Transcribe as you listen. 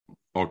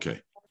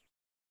Okay.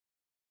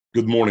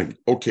 Good morning.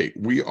 Okay,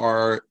 we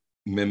are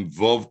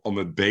Memvov on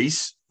the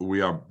base.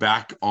 We are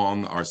back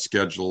on our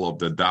schedule of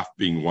the daf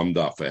being one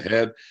daf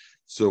ahead.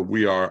 So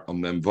we are on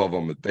Memvov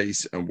on the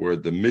base, and we're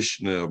the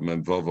Mishnah of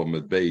Memvov on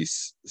the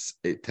base,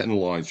 10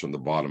 lines from the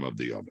bottom of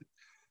the oven.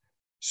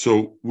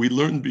 So we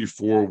learned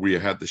before we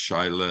had the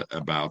shaila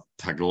about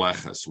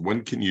taglechas.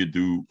 When can you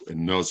do a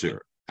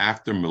nazir?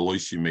 After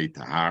Melois Yimei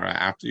Tahara,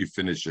 after he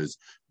finishes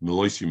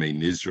Melois Yimei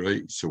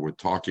Nizrei. So we're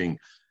talking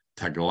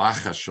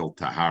Taglacha Shel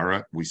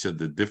Tahara. We said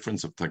the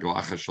difference of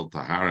Taglacha Shel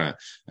Tahara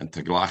and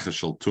Taglacha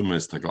Shel Tumah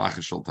is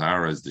Taglacha Shel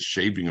Tahara is the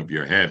shaving of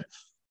your head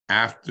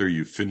after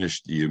you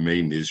finish the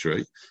Yemei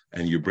Nizrei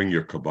and you bring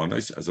your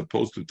kabbanis, as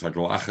opposed to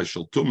Taglacha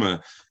Shel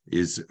Tumah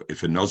is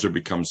if a nazir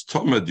becomes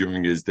Tumah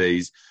during his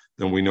days,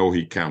 then we know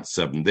he counts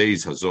 7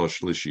 days, Hazor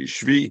Shlishi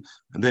Shvi,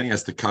 and then he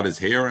has to cut his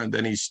hair, and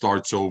then he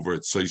starts over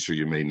at Seisur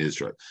Yemei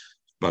Nizrei.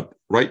 But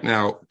right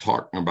now,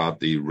 talking about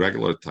the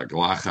regular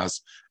taglachas,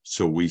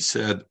 so we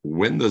said,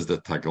 when does the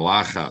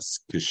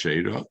taglachas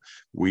keshera?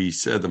 We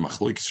said the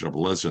machlokes Rabbi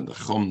Lezer and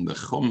the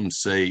chum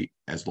say,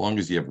 as long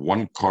as you have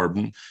one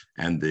carbon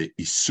and the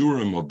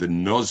isurim of the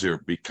nazir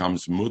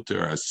becomes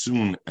mutter as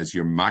soon as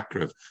your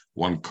makrev,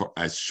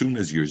 as soon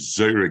as you're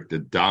zorik the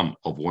dam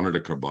of one of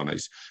the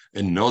karbanis,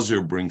 and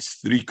nazir brings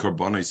 3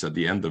 karbanis at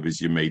the end of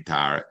his yemei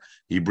tahara.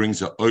 He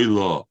brings a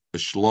oila, a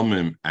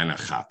shlomim, and a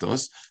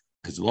chatos.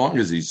 As long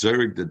as he's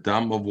zerig the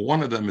dam of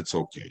one of them, it's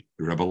okay.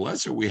 Rebbe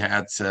Lezer we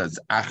had says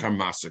achar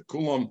masa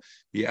kulam.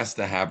 He has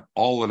to have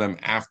all of them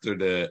after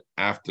the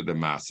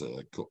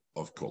masa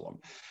of kulam.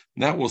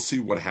 Now we'll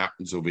see what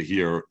happens over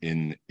here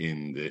in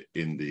the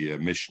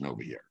mission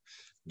over here.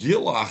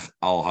 Gilach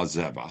al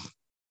hazebach.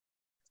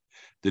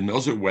 The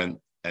Nazir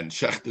went and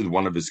shechted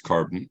one of his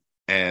carbon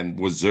and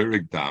was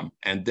zerig dam,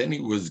 and then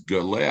he was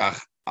galeach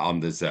on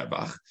the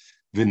zebach.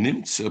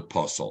 V'nimtza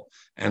posel,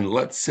 and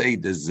let's say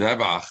the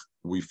zebach.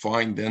 We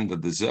find then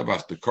that the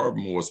zebach, the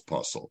carbon, was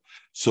puzzle.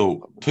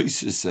 So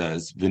Tosfos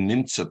says the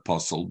nimtza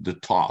puzzle, the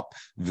top,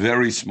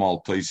 very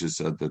small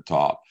Tosfos at the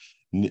top.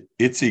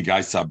 Itzi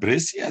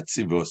gaisabris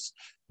yatzivus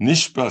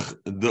nishpach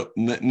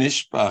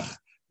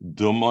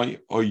domai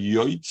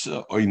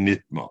oyoitza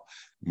oynitma.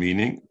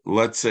 Meaning,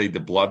 let's say the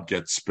blood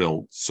gets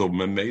spilled. So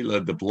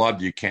memela, the blood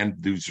you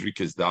can't do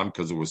zrikas dam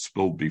because it was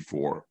spilled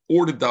before,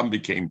 or the dam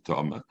became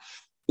tama.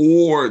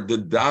 Or the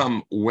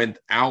dam went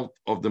out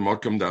of the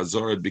makam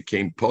da'azar, it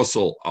became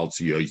puzzle al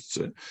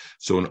tziyotze.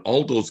 So in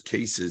all those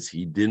cases,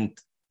 he didn't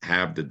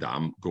have the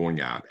dam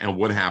going out. And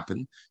what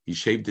happened? He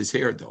shaved his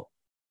hair though.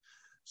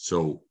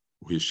 So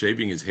his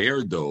shaving his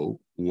hair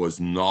though was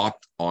not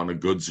on a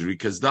good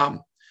zrikas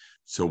dam.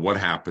 So what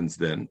happens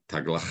then?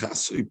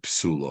 Taglachas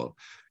psula.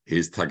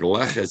 His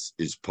taglaches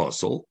is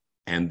puzzle.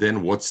 And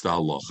then what's the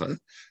halacha?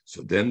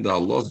 So then the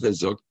halacha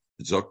is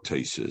Zok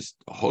Tosfos,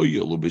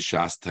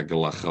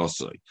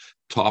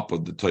 top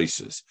of the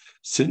Tosfos.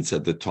 Since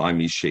at the time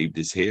he shaved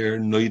his hair,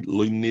 not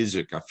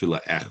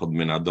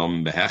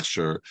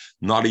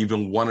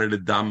even one of the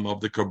dam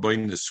of the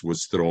karbonis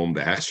was thrown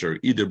behechsher,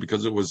 either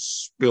because it was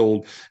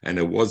spilled and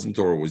it wasn't,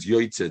 or it was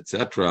yoitze,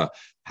 etc.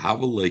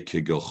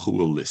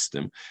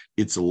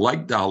 It's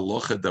like the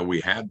halacha that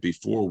we had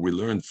before. We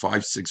learned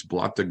 5-6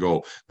 blot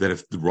ago that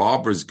if the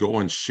robbers go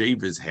and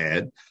shave his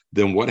head,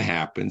 then what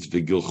happens?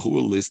 Omrin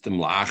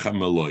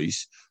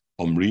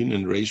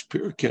and Reish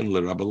Pirkin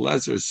l'Rabbi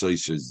Lezer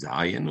Soisha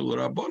Zayin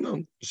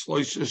l'Rabbanon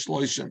Shloisha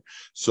Shloishim.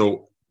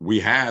 So we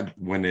had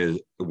when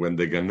the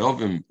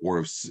Ganovim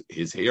or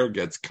his hair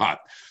gets cut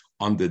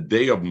on the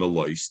day of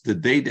Melois, the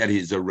day that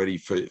he's already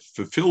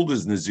fulfilled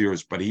his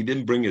Naziris, but he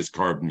didn't bring his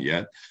carbon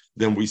yet.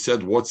 Then we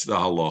said, what's the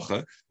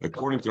halacha?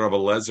 According to Rabbi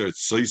Lezer,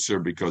 it's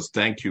Soiser because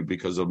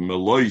of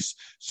Melois.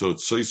 So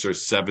it's Soiser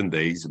 7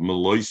 days.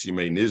 Melois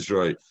Yimei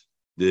Nizrei.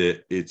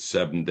 It's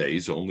 7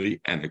 days only,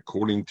 and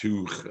according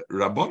to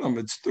Rabbanim,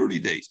 it's 30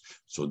 days.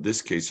 So in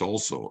this case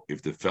also,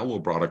 if the fellow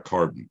brought a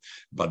carbon,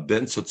 but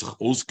then his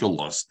first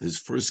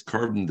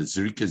carbon, the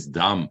Zrikas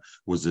Dam,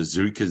 was a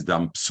Zrikas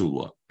Dam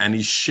Psula, and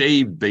he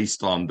shaved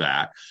based on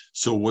that.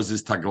 So was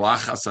his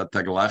taglachas a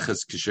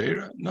taglachas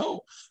keshera?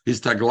 No. His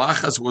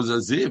taglachas was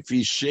as if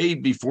he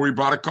shaved before he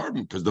brought a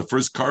carbon, because the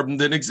first carbon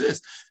didn't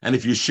exist. And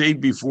if you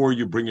shave before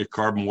you bring a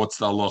carbon, what's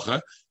the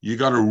halacha? You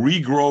got to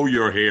regrow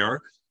your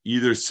hair,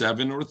 either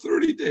 7 or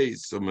 30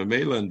 days. So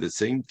Mamela, and the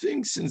same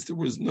thing, since there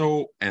was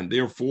no, and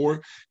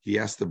therefore he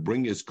has to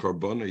bring his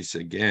karbonis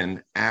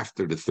again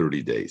after the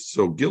 30 days.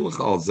 So Gilach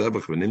al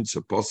Zebach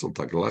v'nimtza posel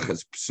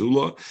taglachas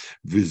psula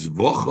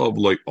v'zvochav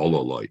loy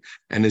olaloi.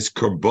 And his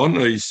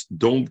karbonis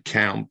don't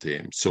count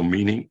him. So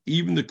meaning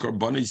even the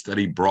karbonis that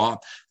he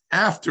brought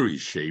after he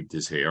shaved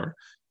his hair,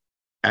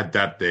 at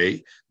that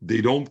day, they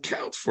don't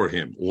count for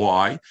him.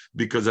 Why?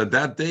 Because at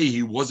that day,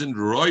 he wasn't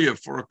roya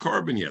for a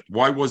carbon yet.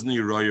 Why wasn't he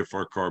roya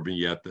for a carbon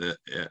yet,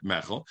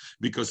 Mechel?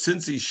 Because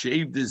since he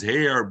shaved his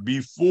hair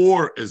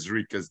before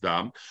Ezrika's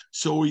dam,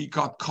 so he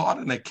got caught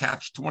in a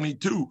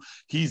catch-22.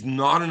 He's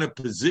not in a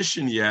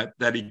position yet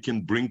that he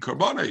can bring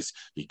carbonis.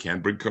 He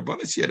can't bring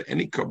carbonis yet.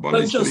 Any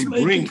carbonis that he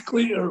brings... Let's just make it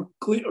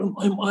clear in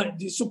my mind.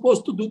 He's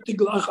supposed to do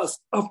tiglachas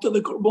after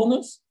the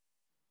carbonis?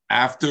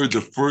 After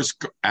the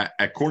first,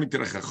 according to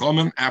the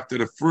Chachamim, after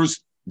the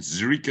first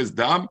Zrika's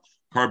dam,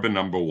 carbon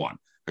number 1.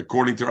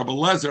 According to Rabbi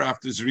Lezer,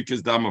 after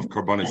Zrika's dam of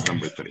carbonis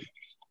number 3.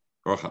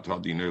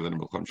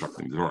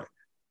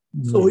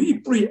 So he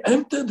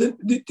preempted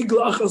the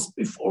tiglachas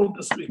before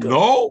the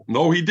Zrika?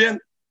 No, he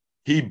didn't.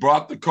 He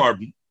brought the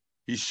carbon.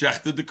 He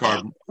shechted the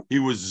carbon. He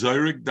was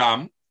Zrik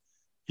dam.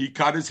 He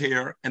cut his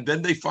hair, and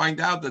then they find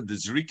out that the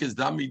Zrika's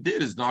dam he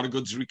did is not a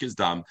good Zrika's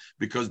dam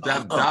because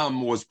that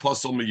dam was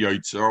pasal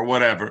miyotza or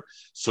whatever.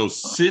 So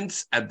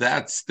since at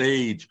that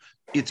stage,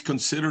 it's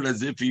considered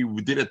as if he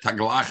did a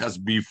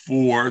taglachas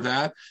before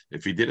that.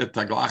 If he did a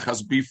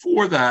taglachas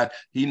before that,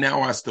 he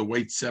now has to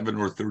wait 7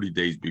 or 30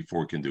 days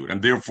before he can do it.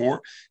 And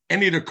therefore,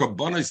 any of the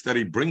kabbanis that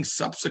he brings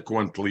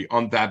subsequently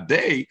on that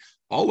day,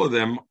 all of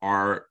them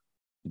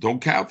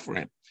don't count for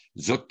him.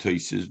 The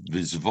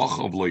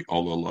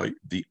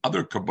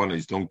other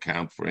kabbanis don't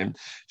count for him.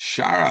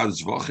 The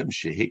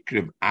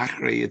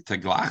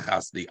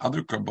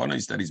other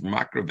kabbanis that he's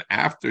makriv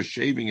after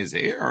shaving his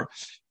hair,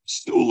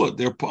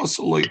 they're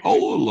pasul.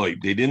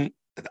 They didn't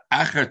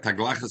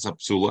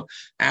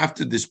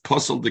after this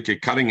puzzle the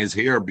cutting his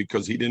hair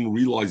because he didn't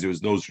realize there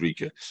was no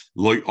zrika.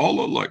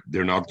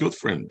 They're not good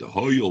for him.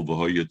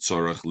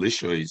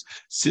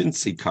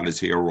 Since he cut his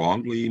hair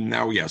wrongly,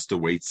 now he has to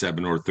wait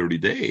 7 or 30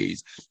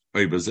 days.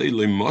 He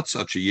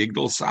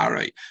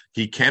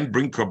can't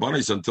bring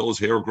karbanis until his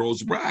hair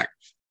grows back.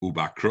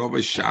 Therefore,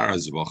 we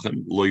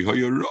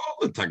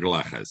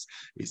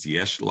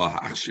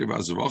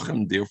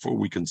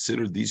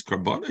consider these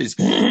karbanis.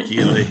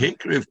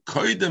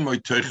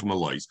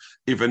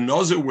 If a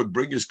nazir would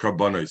bring his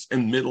karbanis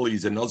in middle,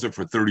 he's a nazir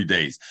for 30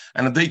 days,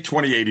 and on day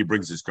 28 he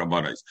brings his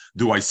karbanis.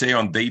 Do I say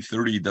on day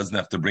 30 he doesn't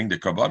have to bring the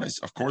karbanis?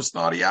 Of course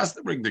not. He has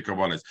to bring the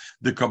karbanis.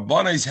 The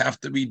karbanis have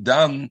to be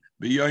done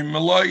b'yom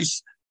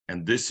malais.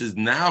 And this is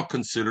now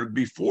considered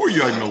before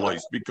Yom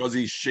Malais because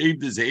he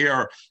shaved his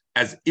hair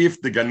as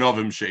if the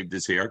Ganovim shaved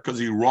his hair because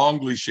he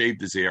wrongly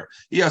shaved his hair.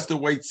 He has to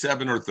wait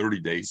 7 or 30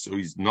 days, so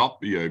he's not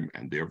Yom,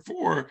 and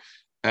therefore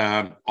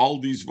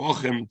all these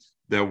Vachim,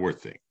 they're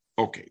worth it.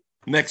 Okay,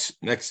 next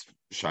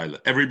Shaila.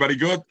 Everybody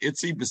good?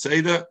 Itzi,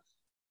 Beseda?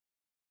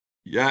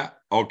 Yeah?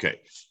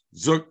 Okay.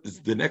 So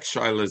the next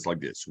Shaila is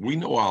like this. We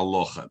know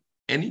Aloha.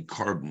 Any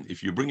carbon,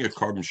 if you bring a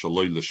carbon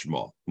Shaloi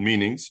Lishma,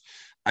 meanings,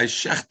 I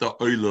shechta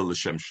oila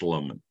l'shem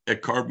shlomen. A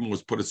carbon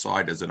was put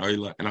aside as an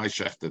oila, and I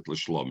shechted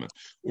l'shlomen.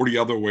 Or the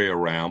other way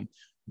around,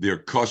 they're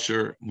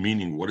kosher,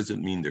 meaning, what does it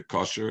mean they're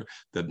kosher?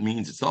 That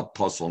means it's not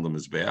puzzle on the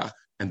mizbeach,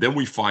 and then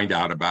we find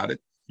out about it.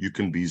 You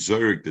can be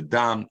zorik the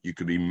dam, you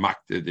could be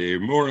makta de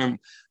murim.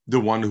 The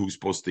one who's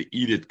supposed to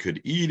eat it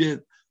could eat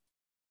it.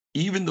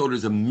 Even though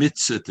there's a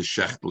mitzvah to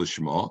shecht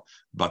l'shma,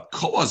 but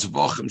kol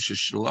hazvachim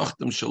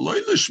sheshalachtem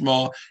shaloi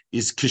l'shma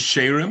is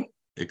kesherim,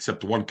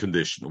 except one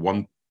condition,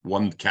 one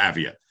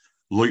caveat.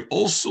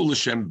 Also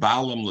l'shem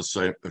balam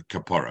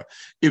kapara.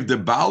 If the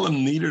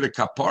balam needed a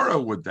kapara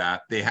with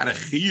that, they had a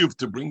chiyuv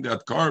to bring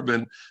that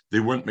carbon. They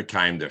weren't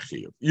mekayim their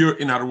chiyuv.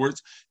 In other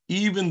words,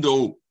 even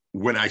though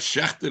when I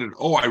shechted it,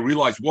 I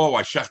realized,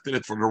 I shechted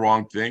it for the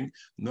wrong thing.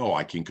 No,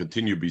 I can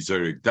continue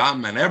bizarik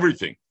dam and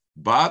everything,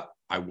 but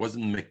I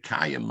wasn't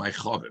mekayim my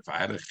chav. If I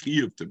had a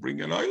chiyuv to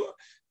bring an oila,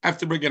 I have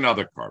to bring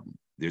another carbon.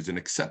 There's an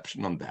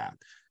exception on that.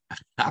 A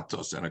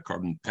chatos and a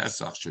carbon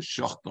pesach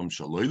sheshachtom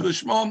shaloi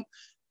lishmam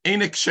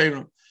ain't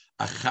ksherim.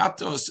 A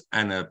chatos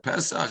and a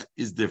pesach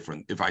is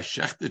different. If I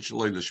shechted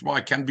shaloi lishmam,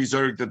 I can't be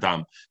zorik the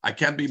dam. I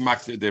can't be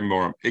makted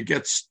demorim. It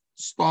gets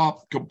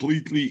stopped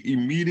completely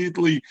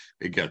immediately.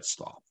 It gets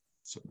stopped.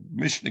 So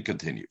Mishnah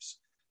continues.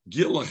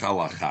 Gilach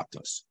ala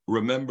chatos.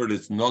 Remember,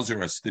 it's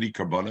nazir has 3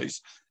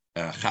 karbanos.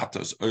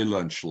 Chatos,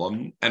 Oila, and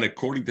Shlom, and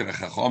according to the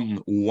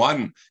Chacham,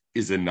 1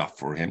 is enough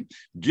for him.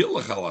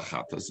 Gilach ala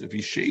chatos, if he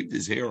shaved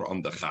his hair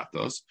on the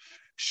chatos,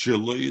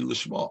 Shaloi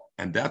Lishma,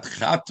 and that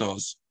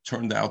chatos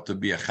turned out to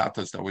be a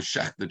chatos that was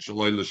shechted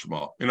Shaloi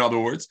Lishma. In other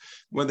words,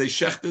 when they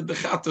shechted the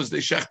chatos, they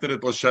shechted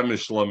it L'Shem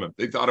Ishlomim.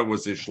 They thought it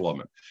was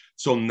Ishlomim.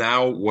 So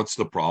now, what's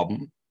the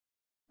problem?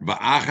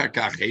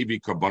 Va'achakach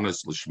hevi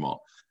karbanos Lishma.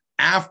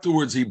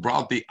 Afterwards, he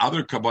brought the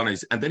other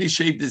kabbanos, and then he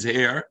shaved his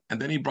hair,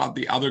 and then he brought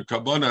the other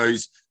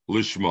kabbanos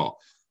lishma.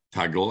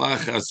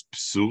 Taglachas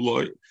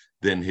psuloi.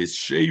 Then his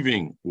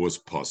shaving was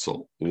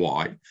puzzle.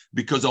 Why?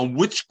 Because on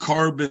which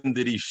carbon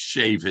did he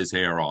shave his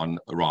hair on,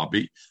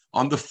 Rabbi?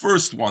 On the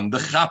first one, the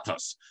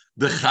chatos.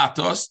 The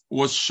chatos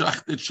was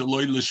shachted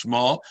shaloi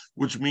lishma,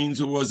 which means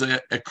it was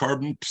a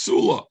carbon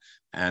psula.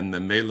 And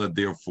the mela,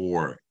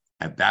 therefore,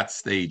 at that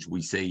stage,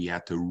 we say he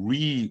had to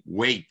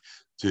wait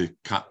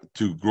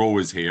to grow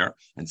his hair,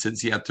 and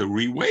since he had to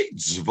reweight,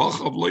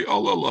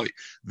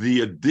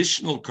 the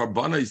additional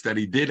karbanos that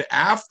he did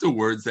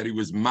afterwards, that he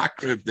was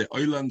makriv the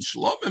oilan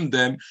shlovim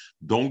them,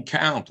 don't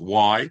count.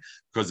 Why?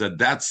 Because at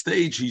that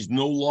stage he's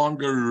no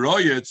longer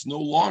roya. It's no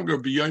longer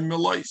b'yom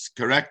melois.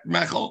 Correct,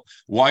 Mechel?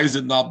 Why is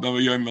it not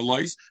b'yom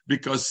melois?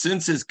 Because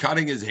since his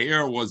cutting his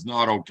hair was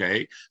not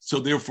okay, so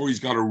therefore he's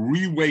got to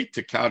reweight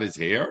to cut his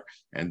hair,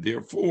 and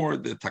therefore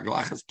the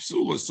taglachas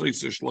psula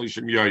soiser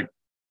shloishim yoyim.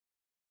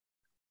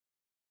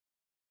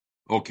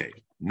 Okay,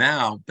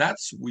 now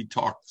that's we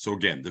talked. So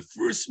again, the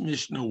first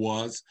Mishnah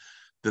was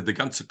that the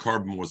ganze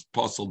carbon was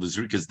puzzled, the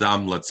zrikas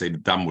dam, let's say the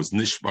dam was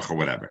nishbach or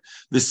whatever.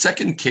 The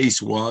second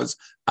case was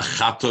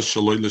achata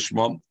shaloi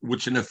lishma,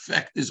 which in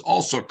effect is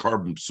also a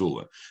carbon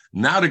psula.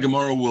 Now the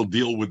Gemara will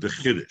deal with the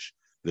chiddush.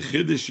 The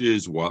chiddush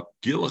is what?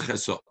 Gilach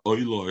esa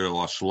oilo el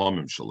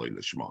ashlamim shaloi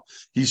lishma.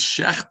 He's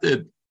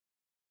shechted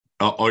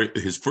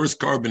his first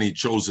carbon, he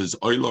chose his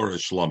oilo or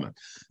shlamim,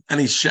 and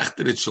he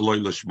shechted it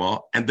shaloi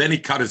lishma, and then he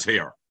cut his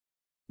hair.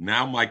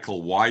 Now,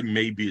 Michael, why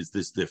maybe is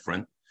this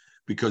different?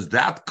 Because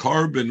that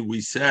carbon, we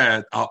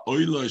said,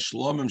 is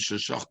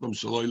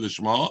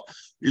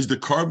the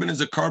carbon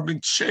is a carbon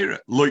kshera.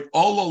 Like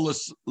all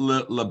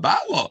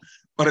lebala,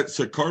 but it's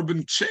a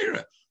carbon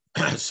kshera.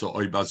 So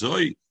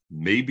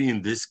maybe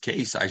in this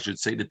case, I should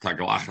say the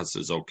taglachas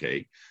is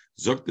okay.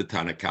 Zok the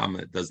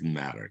Tanakama, it doesn't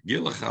matter.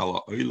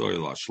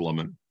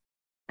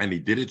 And he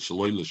did it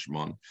shaloi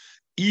lishman.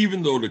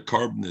 Even though the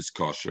carbon is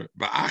kosher,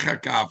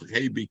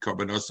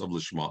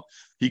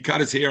 he cut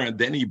his hair and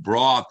then he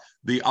brought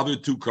the other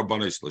two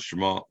karbanos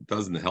l'shma.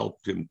 Doesn't help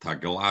him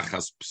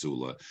taglachas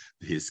psula.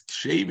 His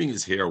shaving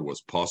his hair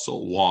was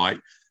puzzle. Why?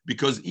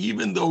 Because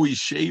even though he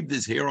shaved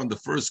his hair on the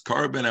first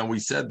carbon and we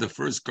said the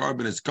first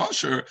carbon is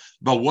kosher,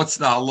 but what's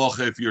the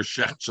halacha if you're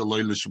shech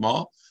shaloi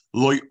l'shma?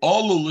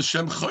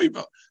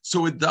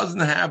 So it doesn't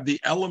have the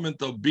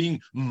element of being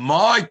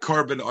my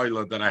carbon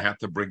oila that I had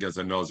to bring as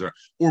a nozer,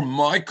 or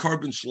my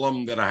carbon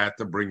shlum that I had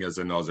to bring as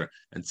a nozer.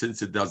 And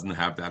since it doesn't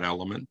have that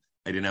element,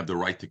 I didn't have the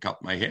right to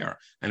cut my hair.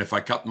 And if I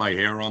cut my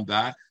hair on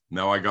that,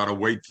 now I got to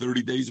wait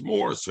 30 days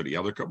more. So the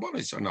other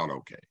carbonis are not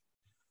okay.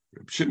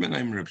 Reb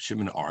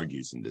Shimon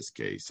argues in this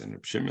case, and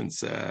Reb Shimon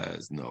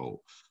says,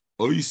 no,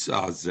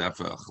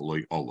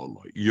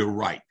 you're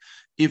right.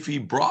 If he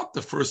brought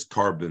the first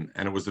carbon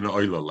and it was an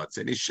oila, let's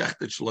say, and he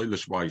shechted shloi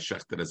lishma, he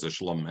shechted as a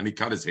shlom, and he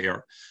cut his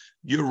hair,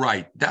 you're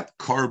right. That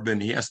carbon,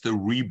 he has to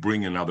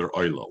rebring another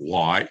oila.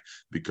 Why?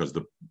 Because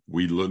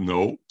we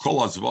know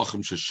kol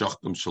azvachim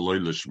sheshachtem shloi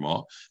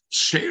lishma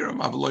sherim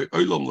avloi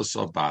oilam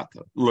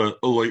l'savbata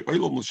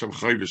oilam l'shem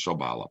chayv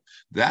shabala.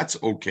 That's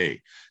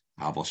okay.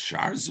 But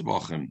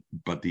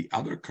the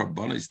other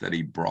carbonis that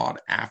he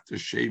brought after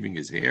shaving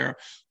his hair,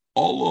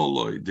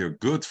 they're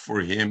good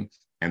for him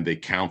and they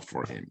count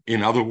for him.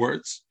 In other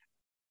words,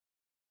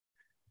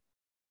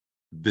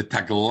 the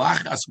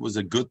taglachas was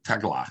a good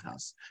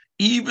taglachas.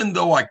 Even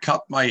though I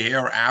cut my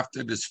hair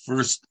after this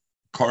first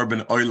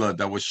carbon oila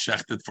that was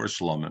shechted for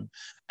shlomim,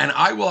 and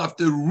I will have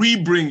to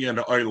rebring an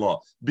oila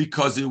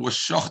because it was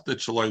shechted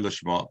shaloi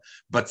lishma,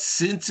 but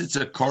since it's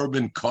a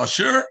carbon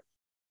kosher,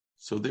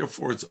 so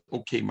therefore it's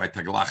okay, my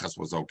taglachas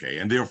was okay.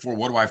 And therefore,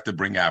 what do I have to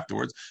bring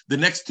afterwards? The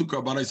next two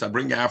karbanos I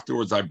bring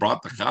afterwards, I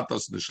brought the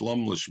chatas, the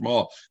shlom,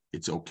 l'shma,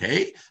 it's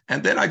okay.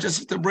 And then I just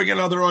have to bring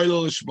another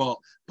oil l'shma.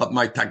 But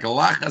my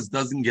taglachas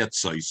doesn't get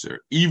soiser.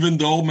 Even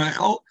though,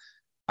 Mechel,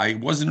 I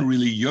wasn't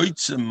really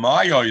yoitze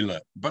my oila,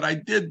 but I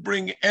did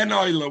bring an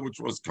oila, which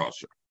was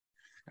kosher.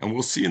 And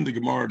we'll see in the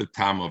Gemara the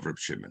Tam of Reb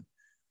Shimon.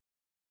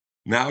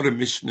 Now the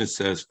Mishnah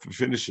says,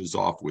 finishes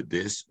off with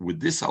this. With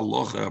this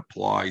halacha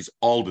applies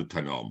all the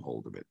Tanaim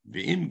hold of it.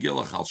 V'im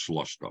gilach al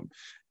shloshtam.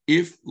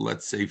 If,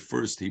 let's say,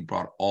 first he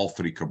brought all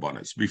three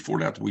karbanos. Before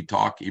that, we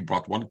talked, he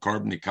brought one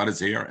carbon, he cut his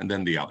hair, and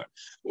then the other.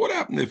 What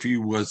happened if he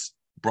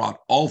brought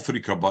all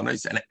three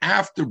karbanos, and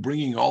after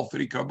bringing all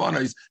three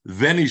karbanos,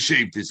 then he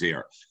shaved his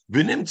hair?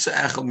 One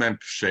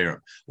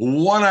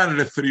out of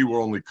the three were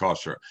only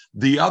kosher.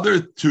 The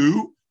other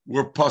two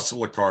were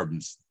pasala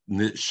carbons.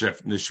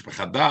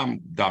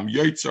 Nishbachadam, dam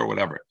yoitz, or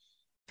whatever.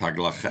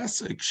 According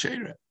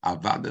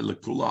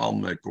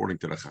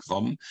to the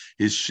Chacham,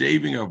 his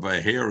shaving of a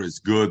hair is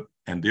good,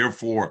 and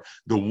therefore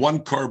the one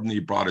carbon he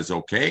brought is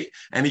okay,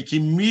 and he can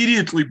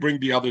immediately bring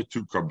the other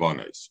two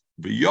karbanos.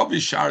 And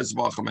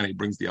he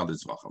brings the other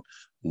zvachim.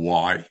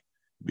 Why?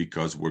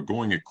 Because we're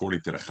going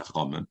according to the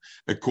Chachamim.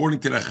 According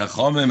to the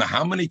Chachamim,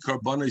 how many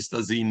karbanos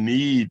does he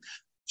need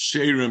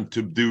Sherim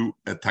to do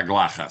a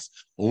taglachas?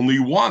 Only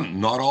one,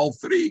 not all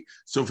three.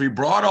 So if he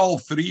brought all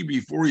three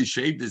before he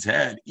shaved his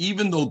head,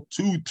 even though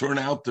two turn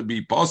out to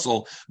be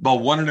puzzle, but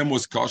one of them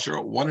was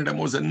kosher, one of them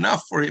was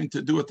enough for him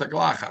to do a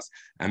taglachas.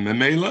 And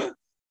Memela,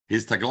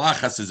 his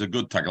taglachas is a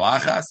good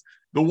taglachas.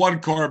 The one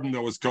carbon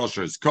that was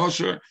kosher is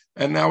kosher,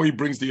 and now he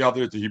brings the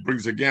other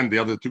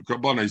two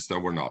carbonates that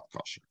were not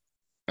kosher.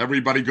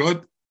 Everybody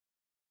good?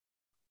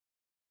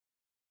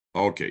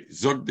 Okay,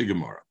 Zog the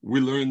Gemara. We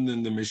learned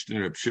in the Mishnah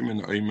Reb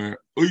Shimon Omer,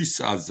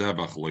 Uisa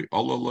Zevach Loi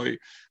Olaloi,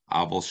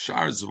 Aval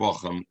shar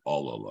zvachim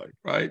alaloi,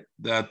 right?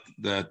 That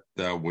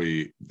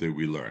we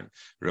learn.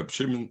 Reb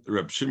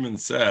Shimon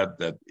said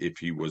that if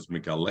he was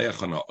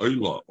mikaleach on a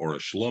oila or a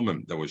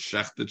shlomim that was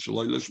shechted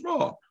shaloi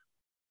lishma,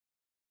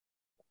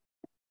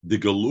 the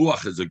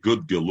galuach is a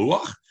good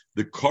galuach.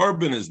 The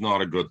carbon is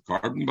not a good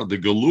carbon, but the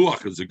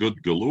galuach is a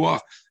good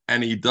galuach,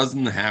 and he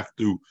doesn't have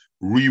to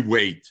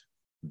rewait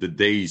the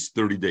days,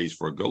 30 days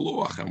for a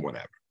galuach and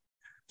whatever.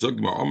 Why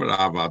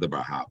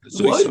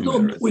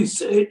don't we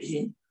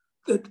say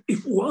that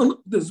if one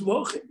of the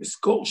zvachim is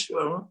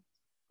kosher,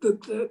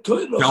 that the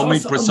Torah tell me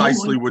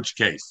precisely which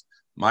case.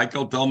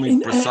 Michael, tell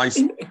me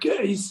precisely.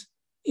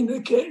 In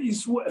a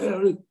case where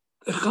the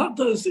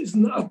chatas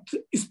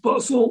is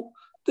possible.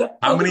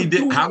 How many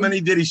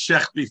did he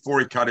shech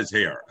before he cut his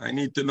hair? I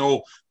need to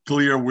know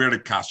clear where the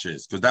kash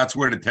is, because that's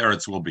where the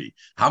teretz will be.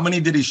 How many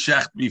did he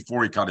shech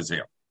before he cut his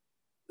hair?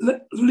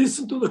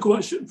 Listen to the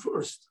question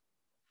first.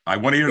 I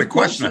want to hear the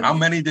question. How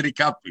many did he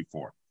cut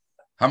before?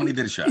 How many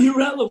did he shech?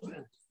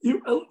 Irrelevant. Okay.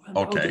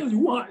 I'll tell you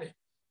why.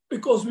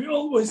 Because we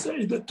always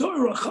say the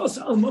Torah chas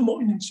al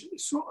mamonim shel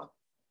Yisrael.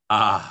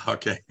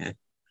 Okay.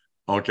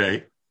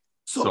 Okay.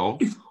 So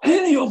if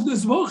any of the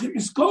zvachim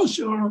is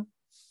kosher,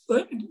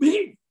 let it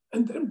be.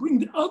 And then bring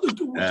the other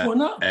two which were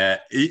not.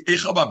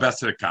 Ich habe a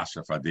bessere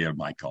kasha for dear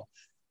Michael.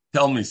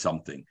 Tell me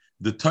something.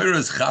 The Torah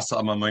is chas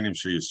al mamonim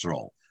shel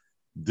Yisrael.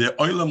 The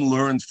Olam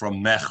learned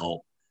from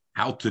Mechel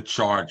how to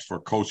charge for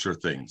kosher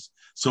things.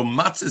 So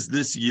matzahs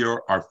this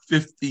year are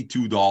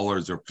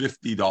 $52 or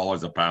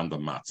 $50 a pound of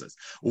matzahs.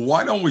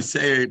 Why don't we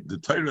say the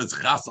Torah is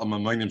chas al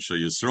mamonim shel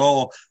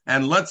Yisrael,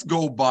 and let's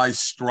go buy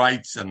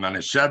stripes and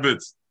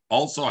manashevitz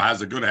also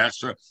has a good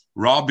extra.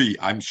 Robbie,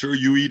 I'm sure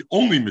you eat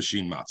only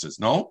machine matzahs,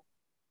 no?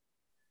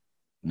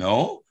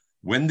 No?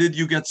 When did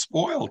you get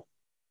spoiled?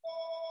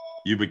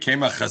 You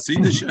became a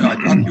Hasidish. I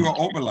thought you were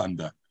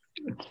Oberlander.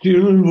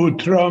 Cyril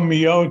would throw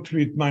me out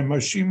with my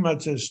machine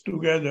matzahs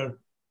together.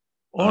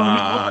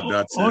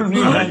 That's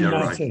only it. You're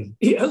right.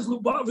 He has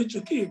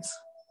Lubavitcher kids.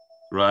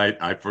 Right,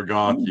 I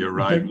forgot. You're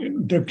right.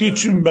 The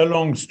kitchen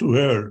belongs to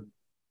her.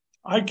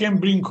 I can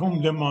bring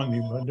home the money,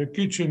 but the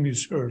kitchen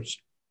is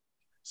hers.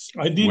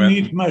 I didn't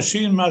eat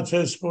machine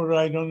matzahs for,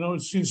 I don't know,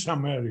 since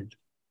I'm married.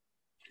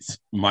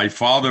 My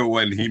father,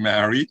 when he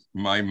married,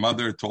 my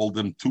mother told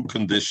him two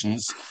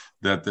conditions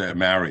that they're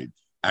married.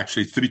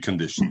 Actually, three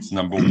conditions.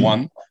 Number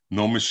one,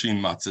 no machine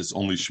matzahs,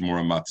 only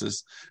shmura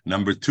matzahs.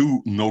 Number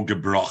two, no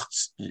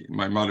gebrochts.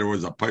 My mother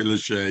was a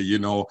Polish,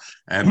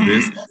 and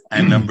this.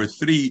 And number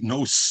three,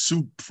 no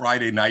soup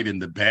Friday night in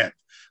the bed.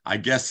 I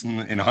guess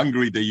in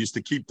Hungary, they used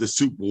to keep the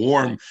soup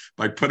warm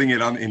by putting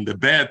it in the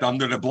bed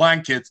under the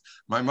blankets.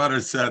 My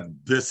mother said,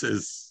 this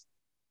is...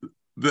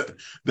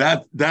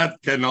 That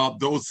cannot,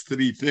 those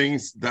three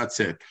things, that's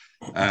it.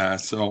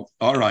 So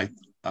all right,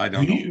 I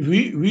don't know.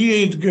 We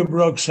ate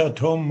gebroks at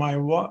home.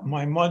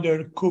 My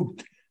mother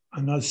cooked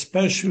on a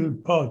special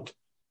pot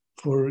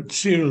for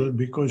Cyril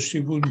because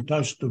she wouldn't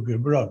touch the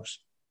gebroks.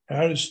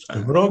 First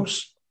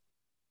gebroks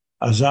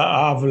as a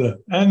avle.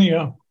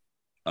 Anyhow.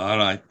 All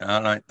right.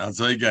 That's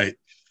okay.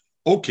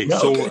 Okay, Yeah,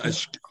 so okay.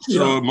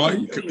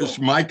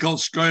 Michael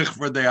Schkoich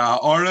for the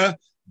Aora,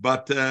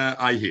 but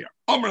I hear.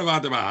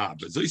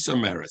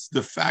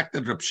 The fact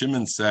that Reb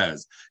Shimon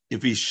says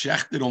if he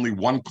shechted only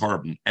one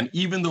carbon, and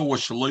even though it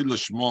was shaloi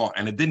lishma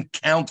and it didn't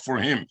count for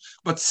him,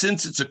 but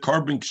since it's a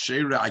carbon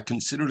kshera, I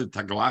consider the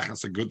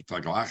taglachas a good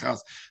taglachas.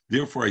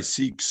 Therefore, I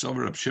see Ksav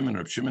Reb Shimon.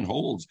 Reb Shimon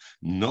holds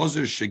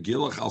Nazir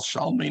shegilach al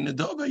shalmei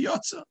nedava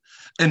yatza.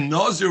 And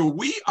Nazir,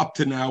 up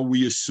to now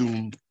we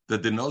assumed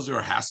that the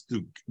Nazir has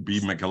to be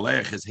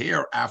megalech his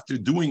hair after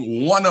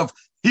doing one of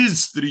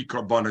his three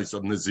carbonos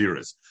of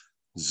Naziris.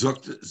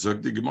 Zog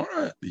the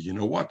Gemara, you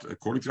know what?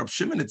 According to Reb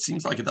Shimon, it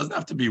seems like it doesn't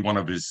have to be one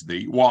of his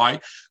three. Why?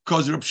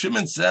 Because Reb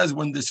Shimon says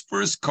when this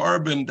first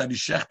carbon that he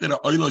shechted a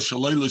oila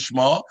shaloi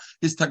lishma,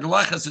 his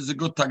taglachas is a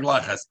good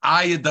taglachas.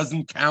 It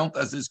doesn't count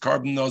as his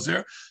carbon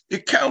nazir.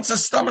 It counts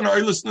as stam and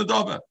oilas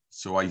nadava.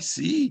 So I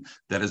see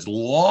that as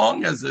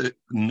long as a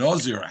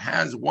nazir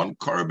has one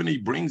carbon he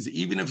brings,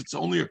 even if it's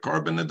only a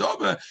carbon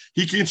nadava,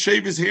 he can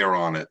shave his hair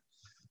on it.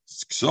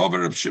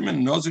 Reb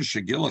Shimon Nazir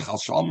Shegilach Al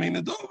Shalmei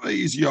Nedava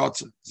is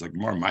Yotze. It's like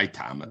more my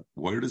tama.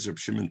 Where does Reb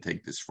Shimon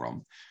take this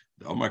from?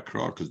 The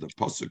Omakra, because the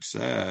pasuk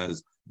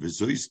says,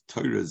 "V'zois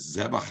Torah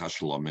zevach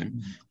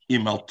hashlomim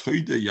im al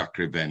toida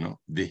yakrivenu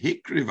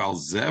v'hikriv al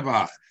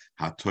zevach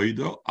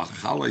hatoida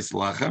achalais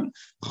lachem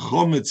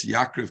chometz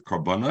yakriv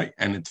karbonai,"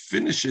 and it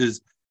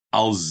finishes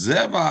al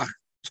zevach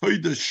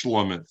toida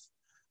shlomim.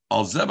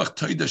 Al zevach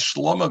toida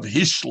shlomim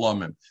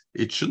hishlomim.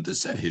 It shouldn't have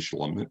said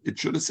hishlomim. It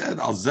should have said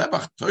al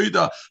zevach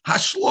toida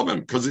hashlomim,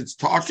 because it's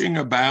talking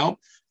about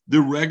the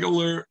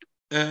regular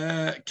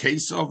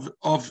case of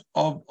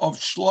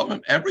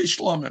shlomim, every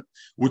shlomim,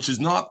 which is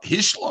not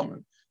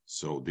hishlomim.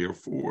 So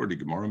therefore, the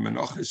Gemara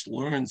Menachos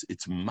learns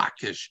it's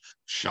makish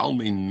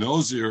shalmei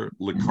nozir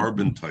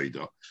lekarbon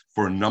toida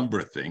for a number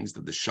of things.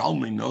 That the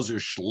shalmei nozir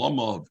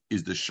shlomov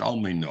is the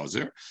shalmei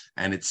nozir,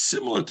 and it's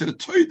similar to the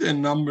toida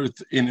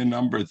in a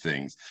number of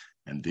things.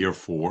 And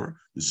therefore,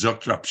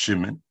 Zok Rab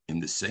Shimon, in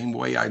the same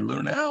way I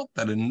learn out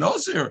that a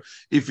Nazir,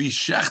 if he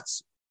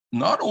shechts,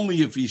 not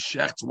only if he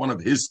shechts one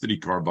of his 3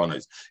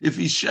 karbanos, if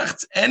he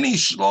shechts any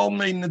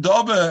Shlomei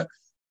Nedava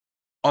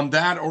on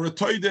that or a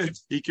Toide,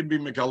 he can be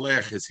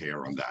Megalech his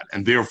hair on that.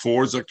 And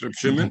therefore, Zok Rab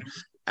Shimon,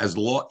 as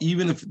law,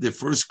 even if the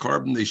first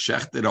carbon they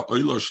shechted a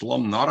oilo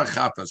shlom, not a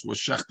chatas, was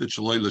shechted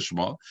shaloi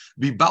lishma,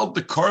 about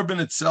the carbon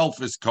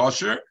itself is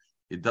kosher,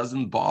 it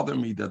doesn't bother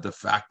me that the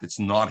fact it's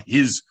not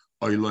his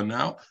oila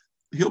now.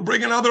 He'll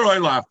bring another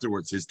oil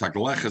afterwards. His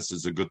tagleches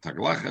is a good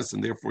tagleches,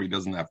 and therefore he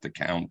doesn't have to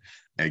count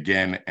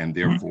again, and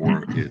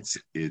therefore it's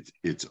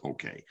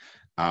okay.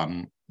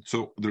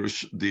 So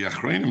the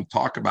Achronim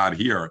talk about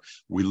here.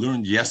 We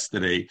learned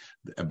yesterday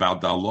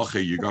about the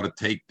halacha. You got to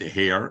take the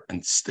hair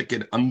and stick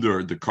it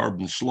under the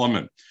carbon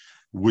shlomim.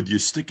 Would you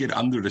stick it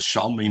under the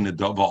shalmei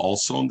nedava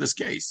also in this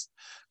case?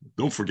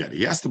 Don't forget,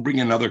 he has to bring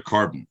another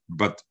carbon,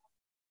 but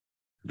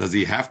does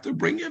he have to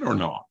bring it or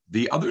not?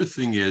 The other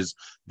thing is,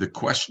 the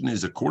question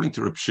is, according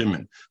to Reb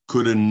Shimon,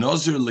 could a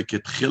Nazir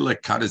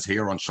leketchila cut his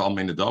hair on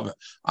Shalmei Nedava?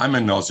 I'm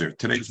a Nazir.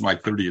 Today's my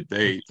 30th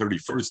day,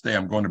 31st day.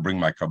 I'm going to bring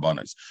my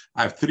karbanos.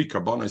 I have 3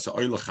 karbanos,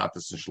 oil,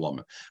 chatas, and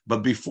shlomim.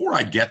 But before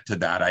I get to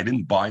that, I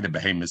didn't buy the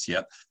behemoth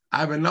yet. I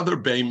have another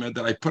behemoth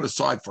that I put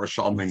aside for a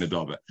Shalmei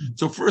Nedava.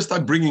 So first,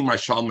 I'm bringing my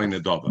Shalmei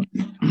Nedava.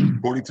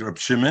 According to Reb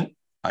Shimon,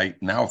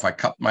 if I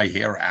cut my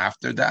hair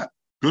after that,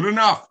 good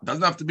enough. It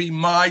doesn't have to be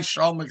my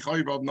Shalmei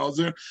Chayv of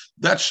Nazir.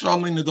 That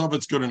Shalmei Nedava,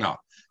 it's good enough.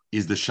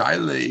 Is the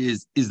Shaila,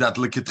 is that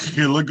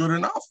Leketchila good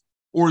enough?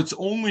 Or it's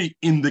only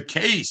in the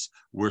case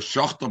where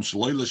Shachtam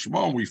Shalei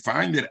Lishma, we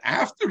find it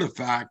after the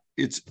fact,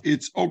 it's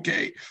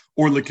okay.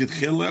 Or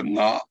Leketchila,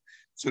 not.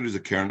 So there's a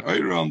Karen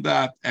Oyer on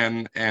that,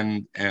 and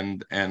halachas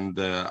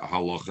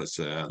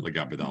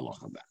legabed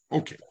halach on that.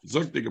 Okay.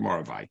 Zog the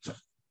Gemara Vaita.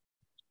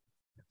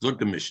 Zog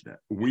the Mishnah.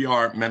 We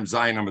are Mem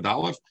Zayin Amud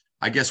Aleph.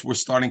 I guess we're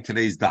starting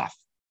today's daf.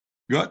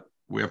 Good.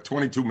 We have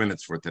 22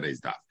 minutes for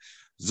today's daf.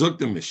 Zog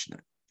the Mishnah.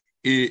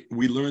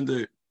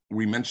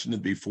 We mentioned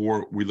it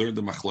before. We learned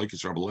the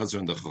Machlokes Rabbi Eliezer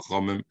and the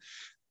Chachamim.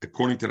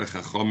 According to the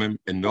Chachamim,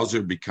 a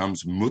Nazir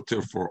becomes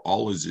mutter for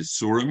all his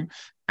Isurim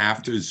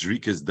after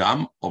Zrikas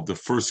Dam of the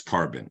first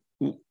carbon,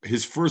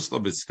 his first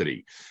of his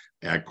 3.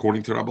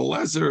 According to Rabbi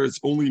Eliezer, it's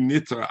only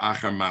Nitra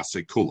Achar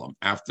Maseh Kulam,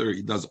 after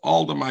he does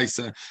all the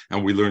Maaseh,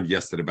 and we learned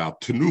yesterday about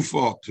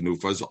Tenufa.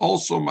 Tenufa is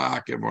also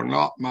Ma'akev or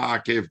not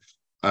Ma'akev,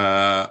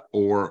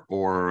 or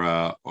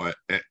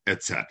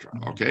etc.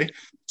 Okay,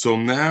 so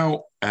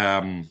now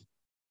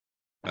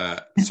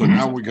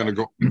we're going to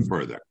go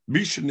further.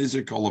 Mishnah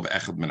Nizrik Olav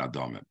Echad Min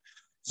Adamim.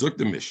 Zok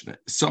the Mishnah.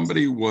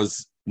 Somebody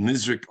was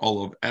Nizrik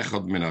Olav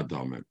Echad Min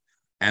Adamim,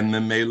 and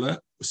Memela,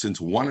 since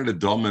one of the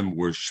Damim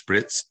were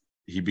spritzed,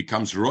 he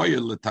becomes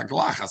royal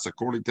taglachas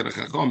according to the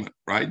Chachamim,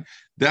 right?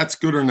 That's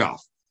good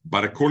enough.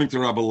 But according to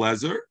Rabbi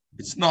Eliezer,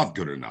 it's not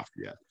good enough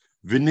yet.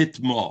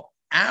 Vinitma,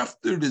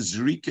 after the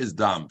Zrikas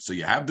Dam, so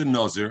you have the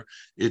Nazir,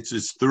 it's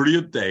his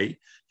 30th day.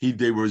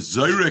 They were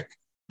Zurich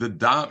the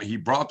Dam. He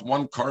brought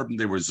 1 carbon,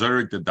 they were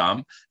Zurich the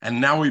Dam,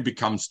 and now he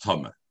becomes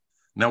Tumah.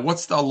 Now,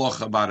 what's the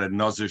halacha about a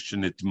Nazir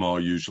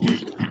Shenitma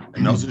usually? A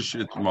Nazir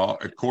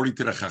Shenitma, according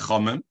to the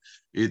Chachamim,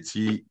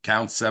 he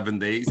counts 7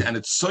 days, and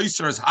it's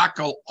Soiser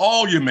Hakal,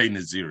 all Yemei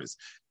Naziris,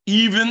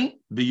 even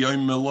the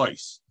Yom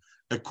Melois.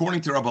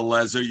 According to Rabbi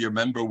Eliezer, you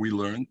remember we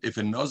learned, if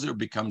a Nazir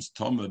becomes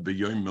Tomah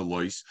B'Yom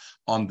Melois,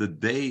 on the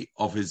day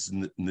of his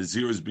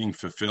Naziris being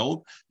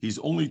fulfilled, he's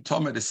only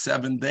Tomah to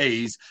 7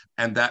 days,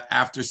 and that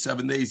after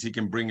 7 days, he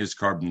can bring his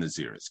carbon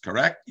Naziris,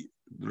 correct?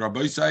 The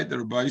Rabbi said,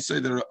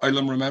 the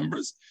Olam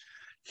remembers.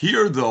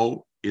 Here,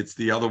 though, it's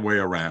the other way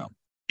around.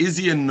 Is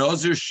he a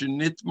Nazir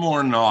Shenitma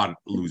or not,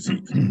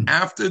 Luzi?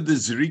 After the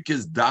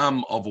Zrikas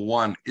Dam of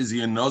 1, is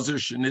he a Nazir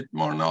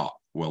Shenitma or not?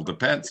 Well,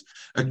 depends.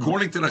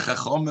 According to the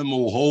Chachamim,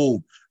 who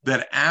hold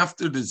that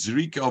after the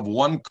Zrika of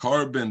 1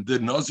 carbon, the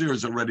Nazir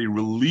is already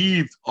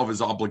relieved of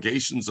his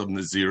obligations of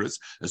Naziris,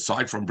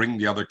 aside from bringing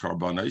the other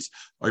carbonates,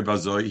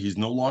 he's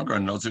no longer a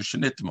Nazir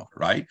Shenitma,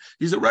 right?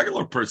 He's a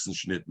regular person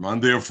Shenitma,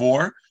 and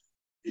therefore,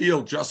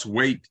 he'll just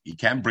wait. He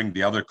can't bring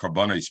the other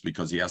carbonates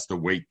because he has to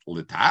wait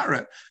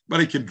litara, but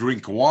he can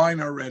drink wine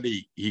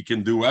already. He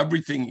can do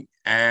everything,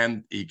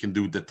 and he can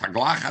do the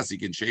taglachas. He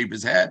can shave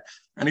his head,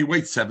 and he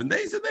waits 7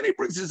 days, and then he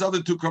brings his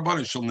other 2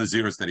 carbonates, shal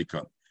naziris, that he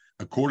could.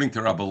 According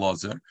to Rabbi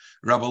Eliezer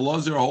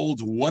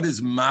holds what is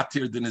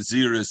matir the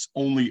naziris,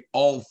 only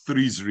all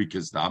 3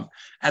 zrikas dam.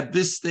 At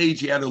this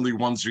stage, he had only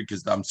 1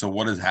 zrikas dam. So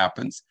what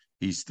happens?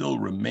 He still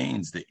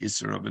remains the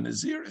Isser of a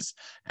Naziris,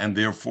 and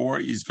therefore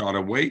he's got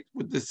to wait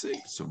with the thing.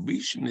 So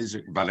Bishan is,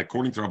 but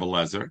according to Rabbi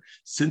Eliezer,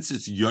 since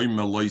it's Yom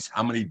Melois,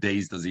 how many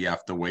days does he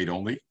have to wait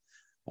only?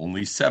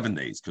 Only 7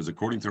 days, because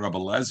according to Rabbi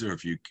Eliezer,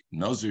 if you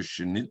Nazir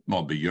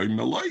Shenitma be Yom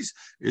Melois,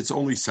 it's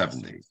only 7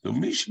 days. So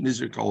Mishan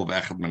is called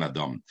Echad Men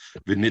Adam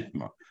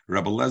V'Nitma.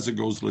 Rabbi Lezer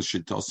goes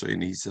l'shitose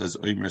and he says,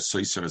 Omer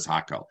soiser is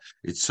hakal.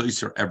 It's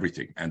soiser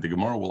everything. And the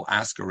Gemara will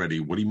ask already,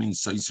 what do you mean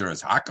soiser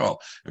is hakal?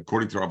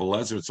 According to Rabbi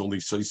Lezer, it's only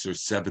soiser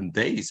 7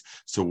 days.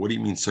 So what do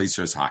you mean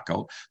soiser is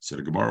hakal? So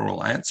the Gemara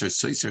will answer,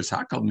 soiser is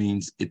hakal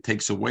means it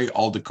takes away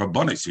all the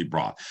karbonis he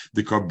brought.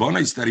 The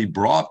karbonis that he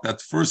brought,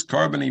 that first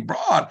carbon he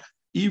brought,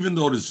 even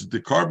though the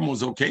carbon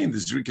was okay and the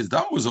zrikas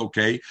dam was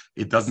okay,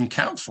 it doesn't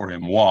count for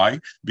him. Why?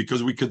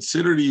 Because we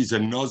consider he's a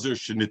nazir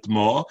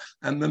shenitma,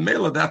 and the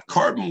mela that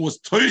carbon was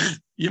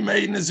toich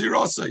yemei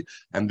nazirase,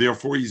 and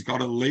therefore he's got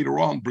to later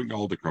on bring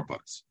all the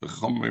karbanos. The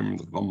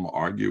Chachamim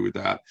argue with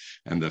that,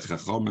 and the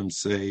Chachamim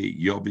say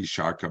yobi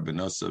sharka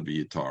benasa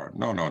v'yitar.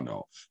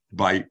 No.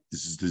 By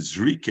the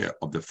zrika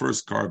of the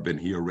first carbon,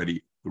 he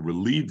already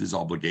relieved his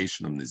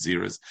obligation of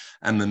Naziris,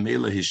 and the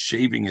mela, his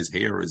shaving his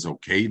hair is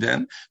okay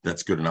then.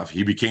 That's good enough.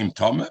 He became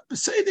Tama.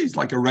 Say he's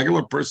like a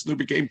regular person who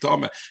became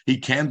Tama. He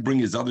can't bring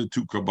his other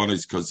 2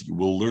 karbonos because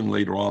we'll learn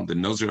later on the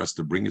Nazir has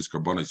to bring his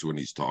karbonos when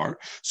he's tar.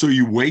 So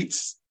he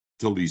waits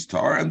till he's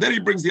tar, and then he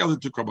brings the other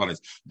 2 karbonos.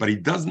 But he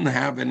doesn't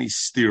have any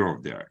steer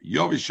over there.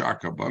 Yovishar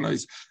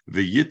karbonos,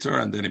 the yitter,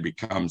 and then he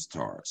becomes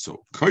tar.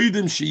 So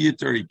koidim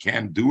sheyitter, he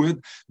can't do it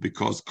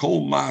because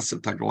kol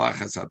masa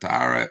taglachas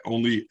atara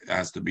only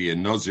has to be a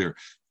nazir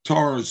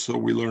tar. So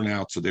we learn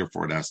out. So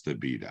therefore, it has to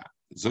be that.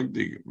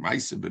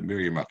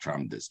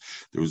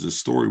 There was a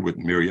story with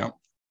Miriam.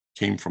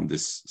 Came from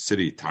this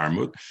city,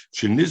 Tarmut.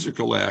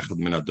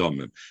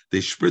 They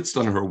spritzed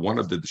on her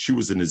she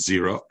was in a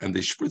zero, and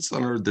they spritzed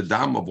on her the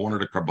dam of one of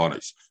the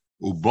karbonis.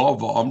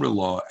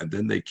 And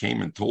then they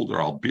came and told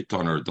her, I'll bit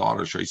on her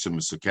daughter, she was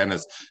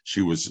misukim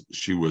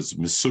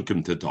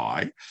to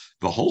die.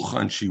 The whole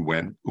chan she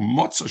went,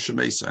 and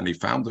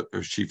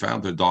she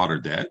found her daughter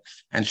dead,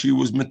 and she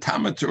was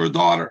metama to her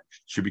daughter.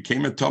 She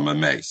became a tama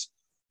mace.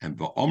 And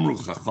the Omru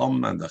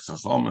Chacham and the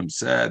Chachamim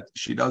said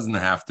she doesn't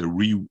have to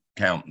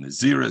recount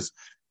Naziris.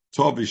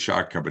 Tovi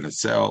Sharka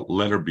Benasel,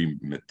 let her be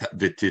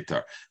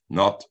vititar.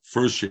 Not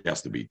first, she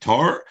has to be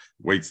tar,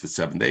 waits the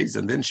 7 days,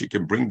 and then she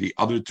can bring the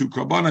other 2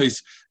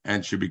 karbonos,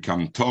 and she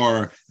become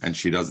tar, and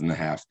she doesn't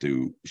have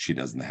to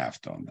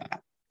on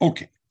that.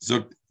 Okay,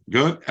 so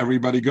good,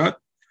 everybody good?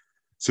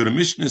 So the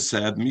Mishnah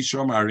said,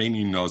 Mishram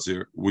Areni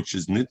Nazir, which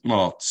is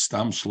Nitma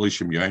Stam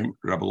Shloshim Yom.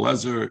 Rabbi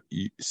Lezer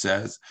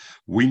says,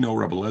 we know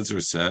Rabbi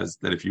Lezer says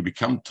that if you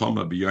become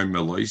Toma B'Yom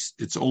Melois,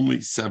 it's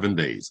only 7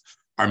 days.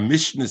 Our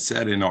Mishnah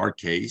said in our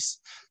case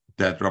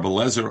that Rabbi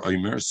Lezer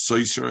Omer,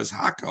 Soiser is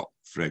Hakal.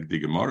 Freg the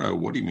Gemara,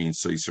 what do you mean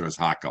Soiser is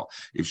Hakal?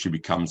 If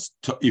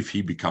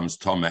he becomes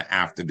Toma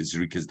after the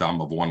Zrikas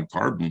Dam of 1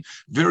 carbon,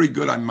 very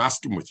good, I'm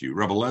masking with you.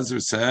 Rabbi Lezer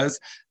says,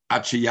 I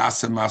need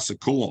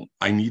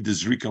the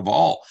zrik of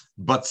all.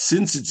 But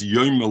since it's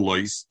Yom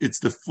Melois, it's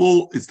the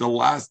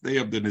last day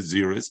of the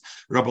Naziris.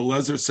 Rabbi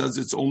Lezer says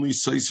it's only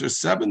Seiser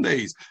 7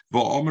 days.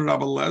 V'omer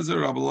Rabbi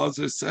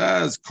Lezer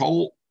says,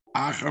 Kol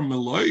Achar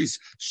Melois,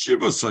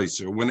 Shiva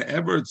Seiser.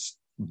 Whenever it's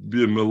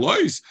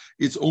Melois,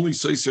 it's only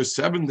Seiser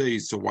 7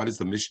 days. So why does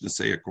the Mishnah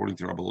say, according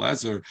to Rabbi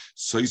Lezer,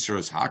 Seiser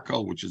is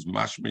Hakal, which is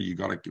mashma, you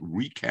got to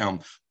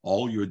recount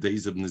all your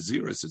days of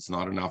Naziris. It's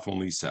not enough,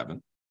 only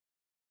 7.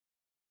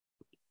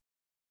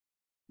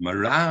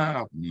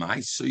 Mara, my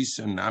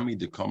soiser nami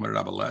de Komer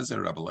Rabbi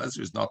Lezer. Rabbi Lezer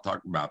is not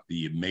talking about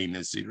the main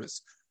Naziris.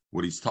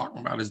 What he's talking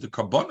about is the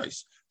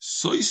karbonos.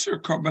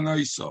 Soiser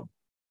karbonoso.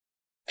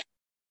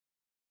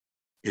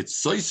 It's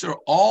soiser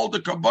all the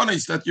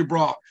karbonos that you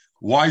brought.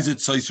 Why is it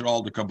soiser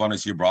all the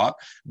karbonos you brought?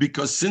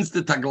 Because since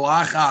the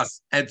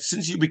taglachas and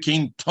since you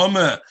became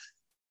tumah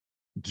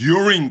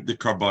during the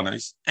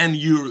karbonos, and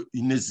your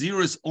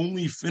Naziris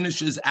only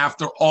finishes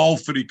after all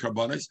 3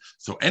 karbonos.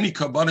 So any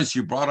karbonos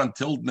you brought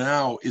until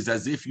now is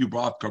as if you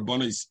brought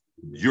karbonos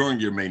during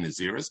your main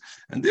Naziris,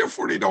 and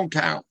therefore they don't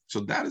count.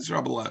 So that is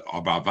Rabbi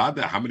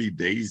Abavada. How many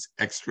days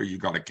extra you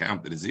got to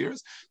count the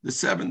Naziris? The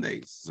 7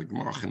 days.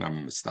 When Rabbi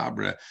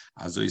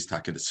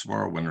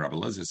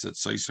Lezer said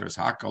Seiser is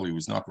Hakal, he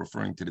was not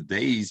referring to the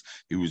days,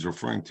 he was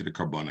referring to the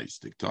karbonos.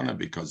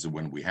 Because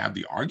when we have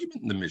the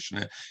argument in the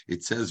Mishnah,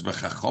 it says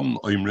V'chacham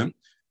oimrim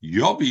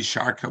Yobi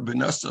Sharka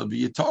Benasa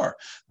V'yitar.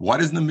 Why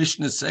doesn't the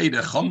Mishnah say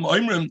that Cham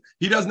oimrim,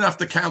 he doesn't have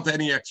to count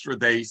any extra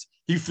days?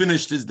 He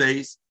finished his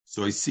days.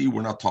 So I see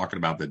we're not talking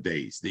about the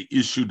days. The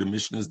issue the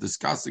Mishnah is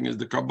discussing is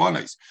the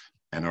karbonos.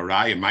 And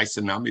Araya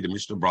Maisa Nami, the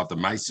Mishnah brought the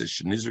Maisa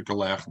Shnizr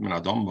Kalech Min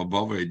Adam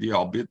Above Idea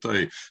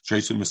Albita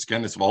Shaisu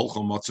Miskenis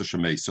Volchom Matza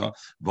Shemesa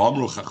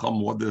Vamru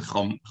Chacham. What the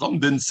Chum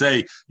didn't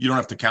say you don't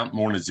have to count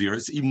more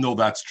Naziris, even though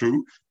that's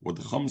true. What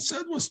the Chum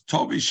said was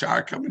Tobi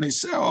Sharka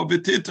B'Neseo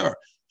V'Titar.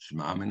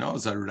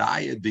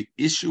 The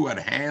issue at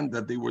hand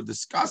that they were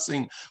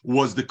discussing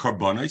was the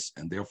karbonos,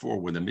 and therefore,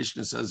 when the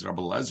Mishnah says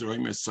Rabbi Lezer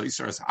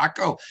Soiser is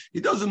Hakal,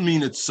 it doesn't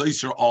mean it's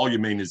Soiser all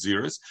Yemei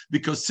Naziris,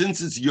 because since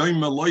it's Yom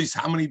Melois,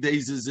 how many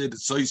days is it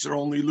Soiser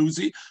only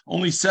Luzi?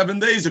 Only 7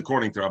 days,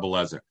 according to Rabbi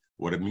Lezer.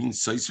 What it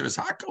means, Soiser is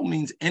Hakal,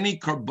 means any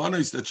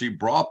karbonos that she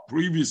brought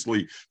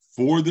previously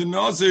for the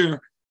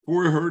Nazir,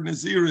 for her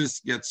Naziris,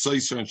 gets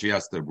Soiser, and she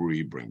has to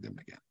re-bring them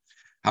again.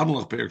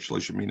 Hadlach Perek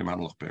Shloshim Minim,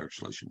 Hadlach Perek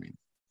Shloshim Minim.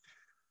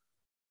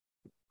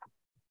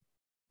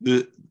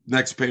 The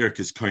next parak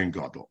is Kohen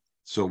Gadol.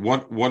 So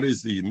what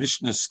is the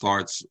Mishnah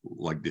starts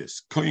like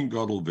this? Kohen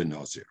Gadol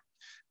v'Nazir.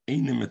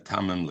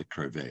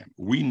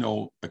 We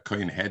know a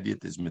Kohen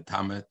Hedyot is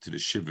metame to the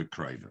Shiva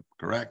Krivim,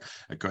 correct?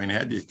 A Kohen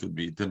Hedyot could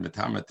be the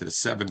metame to the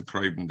 7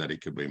 Krivim that he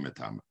could be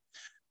metame.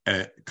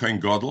 Kohen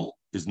Gadol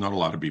is not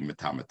allowed to be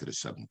metame to the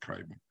 7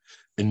 Krivim.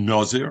 In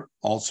Nazir,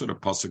 also the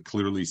pasuk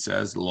clearly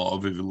says lo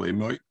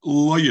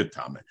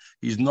yatame.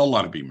 He's not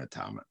allowed to be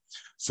metame.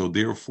 So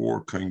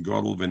therefore, Kohen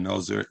Gadol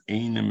v'Nazir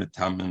ein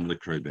metamen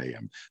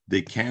lekriveim.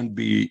 They can't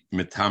be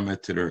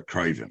metame to their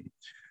krivim.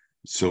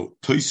 So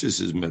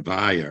Tosis is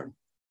mevayer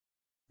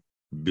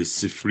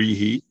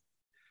b'sifrihi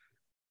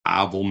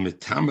avol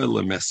metame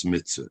lemes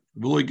mitzvah.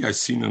 V'lo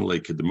garsinen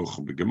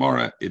lekedemuchim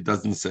b'gemara. It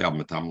doesn't say al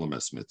metame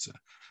lemes mitzvah.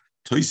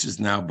 Tosis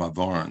now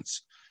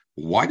bavarans.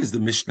 Why does the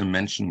Mishnah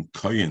mention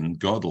Kohen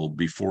Gadol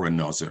before a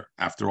Nazir?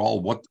 After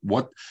all, what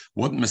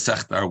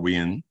Masechta are we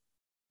in?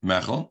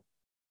 Mechel?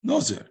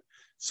 Nazir.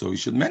 So he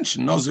should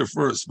mention Nazir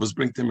first. Let's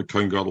bring him a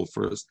Kohen Gadol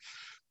first.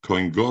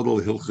 Kohen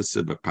Gadol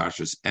hilchase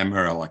beparshas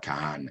Emer ala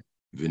Kahan.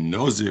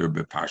 V'Nazir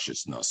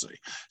beparshas Nazir.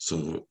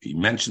 So he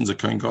mentions a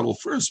Kohen Gadol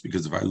first,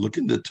 because if I look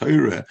in the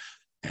Torah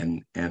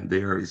and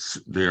there is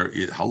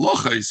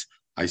halachas,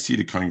 I see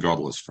the Kohen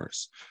Gadol is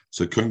first.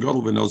 So Kohen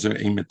Gadol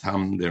v'Nazir ain't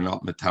metam. They're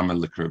not metam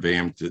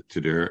l'kraveim to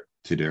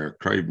their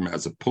krivim,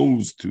 as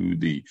opposed to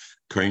the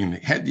Kohen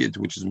Hedyot,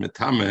 which is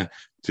metam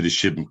to the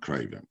shibim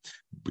krivim.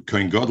 But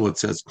Kohen Gadol, it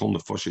says kol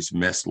nefashis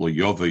mes lo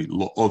yove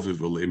lo oviv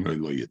v'leimer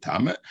lo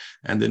yatame,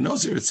 and the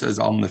Nazir it says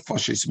al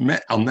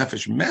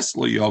nefesh mes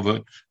lo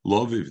yove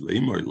lo oviv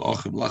v'leimer lo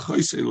achiv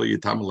lachoise lo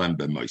yatame lem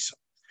b'moisa.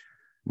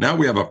 Now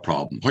we have a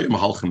problem.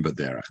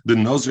 The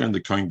Nazir and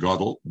the Kohen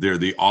Gadol, they're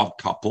the odd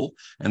couple,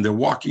 and they're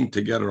walking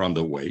together on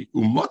the way.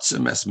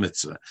 Mes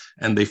mitzvah,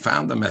 and they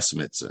found a mes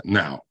mitzvah.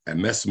 Now, a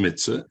mes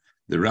mitzvah,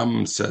 the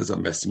Rambam says a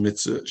mes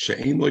mitzvah,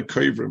 she'ein lo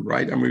kovrim,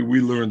 right? I mean,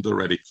 we learned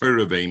already,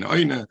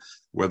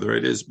 whether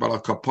it is baral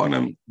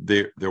kaponim,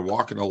 they're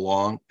walking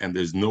along, and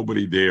there's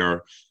nobody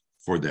there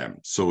for them.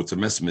 So it's a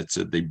mes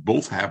mitzvah. They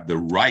both have the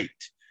right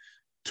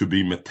to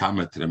be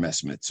metame to the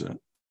mes mitzvah.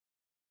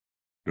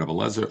 Rabbi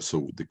Lezer,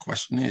 so the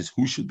question is,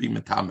 who should be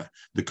metame,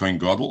 the Kohen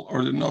Gadol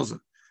or the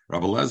Nazir?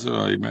 Rabbi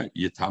Lezer,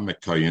 yitame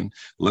Kohen,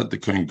 let the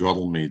Kohen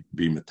Gadol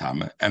be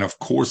metame. And of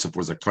course, if it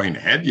was a Kohen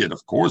Hedyot,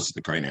 of course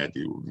the Kohen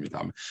Hedyot would be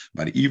metame.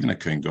 But even a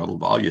Kohen Gadol,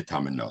 val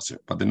yitame Nazir.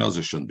 But the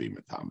Nazir shouldn't be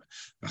metame.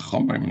 The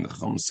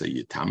Chum say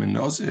yitame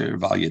Nazir,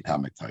 val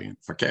yitame Kohen.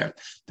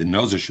 Forget. The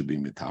Nazir should be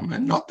metame,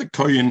 and not the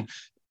Kohen.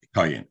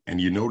 And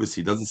you notice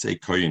he doesn't say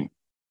Kohen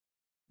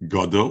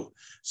Gadol.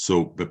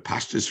 So the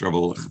Pashtus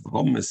Rabbi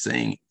Chum is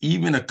saying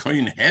even a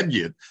Kohen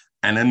Hedyot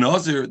and a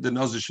Nazir, the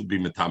Nazir should be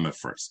metame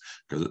first,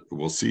 because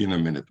we'll see in a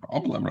minute.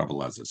 So Rabbi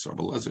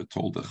Lezer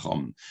told the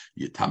Chum,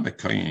 Yitame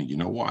Kohen. You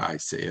know why I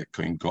say a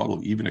Kohen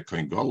Gadol? Even a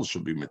Kohen Gadol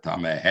should be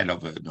metame ahead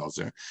of a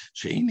Nazir.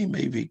 Sheini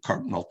maybe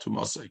cardinal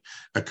tumasai.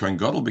 A Kohen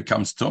Gadol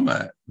becomes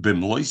tuma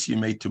b'mlois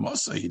yimei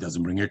tumasai. He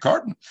doesn't bring a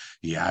carton.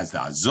 He has the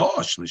azah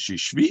shlishi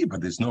shvi, but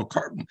there's no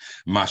carton.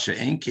 Masha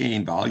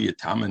enkein val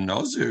yitame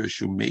Nazir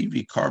shu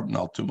maybe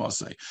cardinal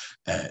tumasai.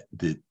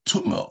 The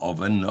tuma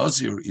of a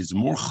Nazir is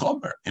more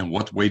chomer. In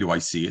what way do I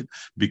see it?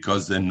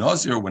 Because the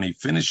Nazir, when he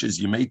finishes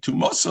Yimei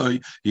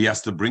Tumasai, he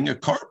has to bring a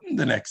carton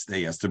the next day.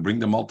 He has to bring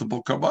the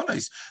multiple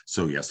karbanos.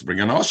 So he has to bring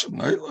an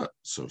asham.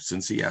 So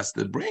since he has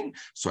to bring,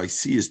 so I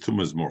see his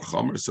tumah is more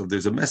chomer. So if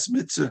there's a mes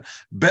mitzvah,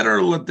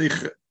 better let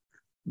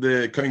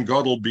the Kohen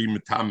Gadol be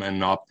mitam and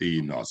not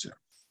the Nazir.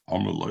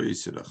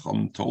 The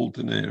Chum told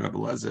to the Rabbi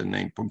Lezer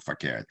name pum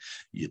fakert.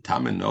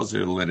 Yitame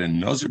Nazir, let a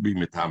Nazir be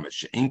mitame.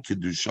 She'en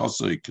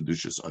kedushasoi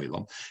kedushas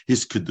olam.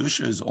 His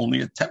kedusha is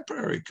only a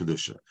temporary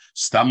kedusha.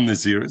 Stam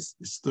Naziris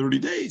is 30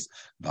 days.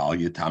 Val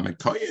yitame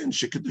kohen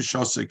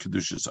shekedushasoi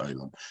kedushas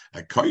olam.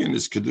 A kohen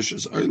is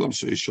kedushas olam,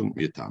 so he shouldn't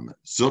be yitame.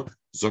 Zok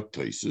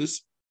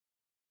taisus.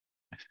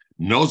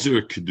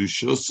 Nazir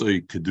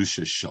kedushasoi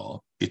kedusha shah.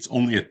 It's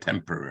only a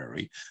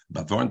temporary.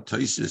 But Varn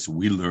Taisis,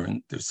 we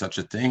learned there's such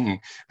a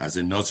thing as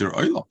a Nazir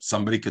Olam.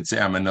 Somebody could say,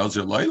 I'm a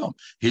Nazir Olam.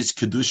 His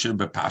Kedusha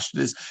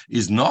Bepashtis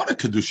is not a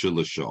Kedusha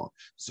L'Shah.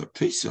 So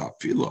Taisa,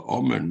 Afila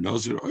Omer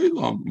Nazir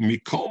Olam,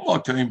 Mikol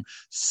Makim,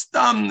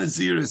 Stam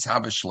Naziris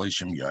have a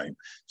Shleishim Yaim.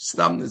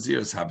 Stam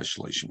Naziris have a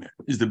Shleishim Yaim.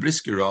 Is the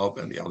Brisker of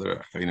and the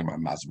other Chayim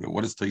Mazbir.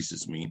 What does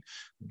Taisis mean?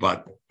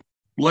 But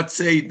let's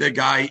say the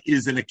guy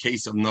is in a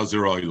case of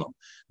Nazir Olam.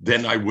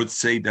 Then I would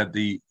say that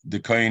the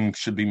Kohen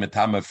should be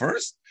metame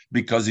first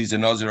because he's a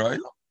Nazir Olam.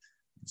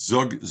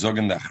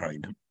 Zogen the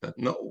Achrayim. But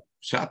no,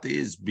 Shat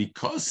is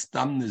because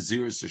Stam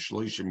Naziris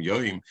Shloishim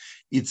Yoim,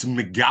 it's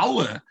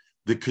Megala,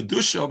 the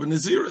Kedusha of a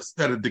Naziris.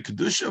 That the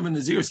Kedusha of a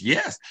Naziris,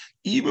 yes,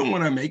 even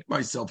when I make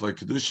myself a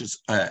Kedusha,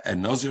 a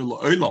Nazir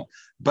Olam,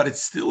 but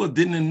it's still a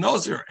din in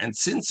Nazir. And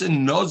since a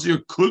Nazir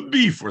could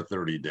be for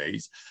 30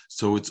 days,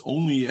 so it's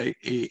only a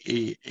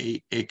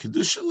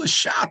Kedusha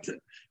L'Shata.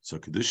 So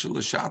Kedusha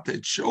L'Shata,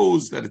 it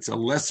shows that it's a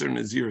lesser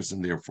Naziris,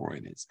 and therefore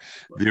it is.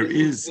 There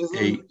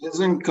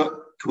isn't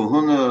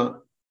Kahuna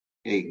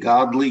a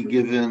godly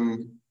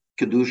given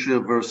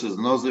Kedusha versus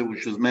Nazir,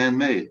 which is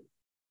man-made?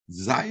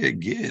 Zaya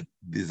get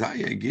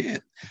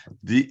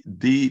the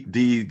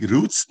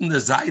roots in the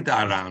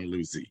Zayda around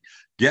Lucy.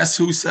 Guess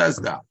who says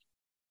that?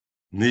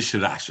 Nish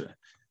Rasha.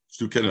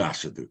 Du can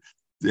Rasha do.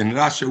 In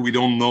Russia, we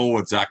don't know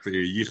exactly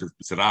Yichus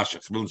bis Rasha.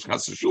 Ich will nicht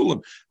Chasse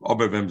Schulen,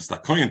 aber wenn es da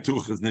kein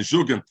Tuch ist, nicht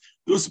Jugen,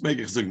 das mag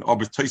ich sagen,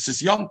 aber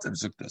Toises Yantev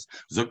sagt das.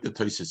 Sagt der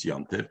Toises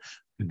Yantev,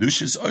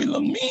 Kedushes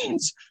Oilam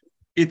means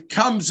it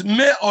comes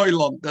me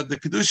Oilam, that the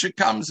Kedusha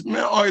comes me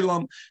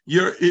Oilam.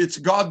 It's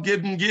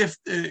God-given gift,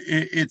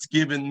 it's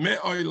given me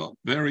Oilam.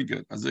 Very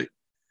good. Also,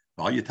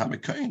 weil you have a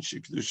kain,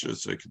 Kedusha,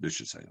 so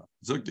Kedusha Oilam.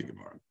 Sagt die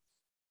Gemara.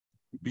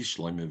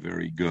 Bishleime,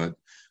 very good.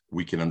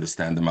 We can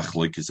understand the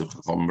machlokes of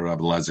Chacham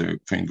Rabbi Elazar,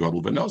 Kohen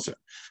Gadol Benozer.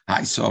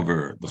 I saw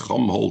the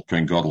Chacham hold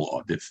Kohen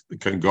Gadol Adif. The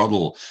Kohen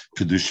Gadol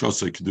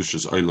Kedushas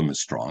Olam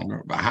is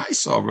stronger. But I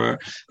saw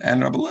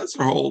and Rabbi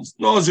Elazar holds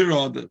Nozer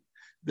Adif,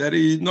 that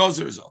he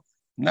Nozer's Adif.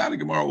 Now the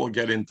Gemara will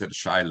get into the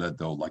Shaila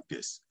though like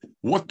this.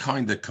 What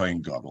kind of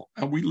Kohen Gadol?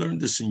 And we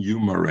learned this in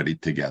Yuma already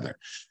together.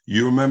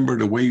 You remember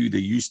the way they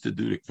used to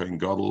do the Kohen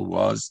Gadol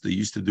was they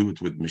used to do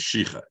it with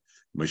Meshicha.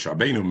 Moshe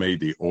Rabbeinu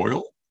made the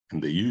oil,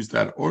 and they used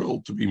that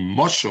oil to be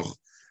mashach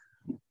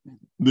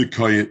the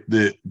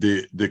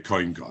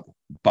Kohen Gadol.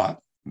 But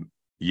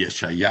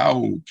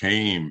Yeshayahu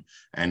came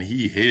and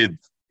he hid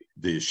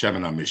the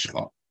Shemen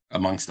HaMishcha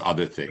amongst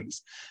other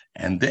things.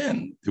 And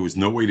then there was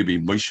no way to be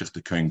mashach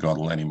the Kohen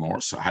Gadol anymore.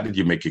 So how did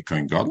you make a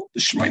Kohen Gadol?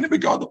 The Shmeina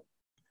Begadol.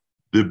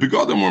 The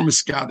Begadim were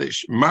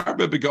Miskadesh,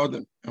 Marbe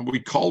Begadim. And we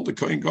called the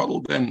Kohen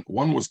Gadol then,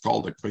 one was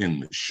called a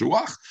Kohen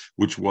Meshuach,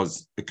 which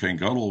was a Kohen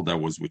Gadol that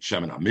was with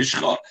Shemen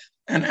HaMishcha.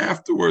 And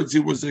afterwards,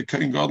 it was a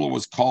Kohen Gadol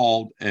was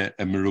called a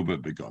Merubah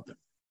Begadim.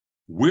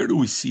 Where do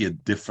we see a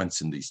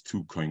difference in these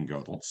two Kohen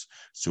Gadol?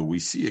 So we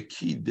see a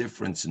key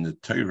difference in the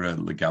Torah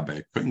Legabe,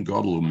 a Kohen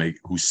Gadol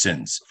who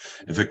sins.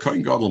 If a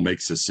Kohen Gadol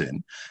makes a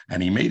sin,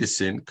 and he made a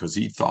sin because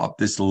he thought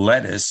this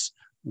lettuce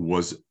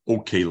was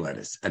okay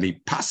lettuce, and he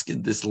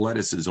paskined this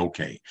lettuce is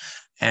okay,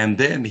 and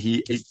then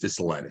he ate this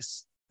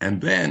lettuce. And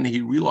then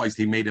he realized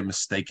he made a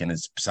mistake in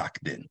his psak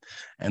din.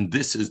 And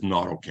this is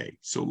not okay.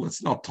 So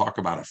let's not talk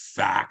about a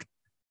fact,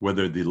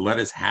 whether the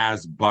lettuce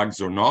has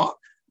bugs or not,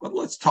 but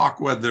let's talk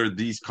whether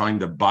these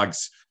kind of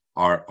bugs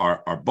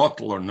are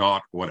bottle or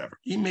not, whatever.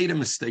 He made a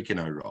mistake in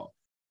a raw.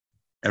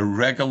 A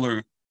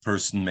regular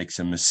person makes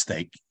a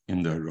mistake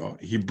in the raw.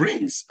 He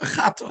brings a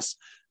chatos.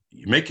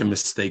 You make a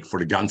mistake for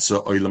the ganze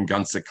oilam,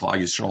 ganze klal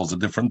Yisrael is a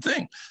different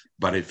thing.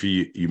 But if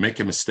you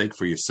make a mistake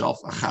for yourself,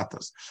 a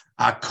chatas.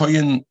 A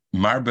kohen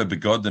marbe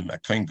begodim, a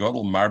kohen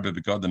gadol marbe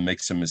begodim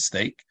makes a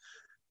mistake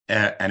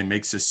and he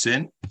makes a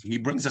sin, he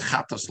brings a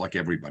chatas like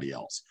everybody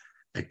else.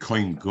 A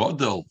kohen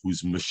gadol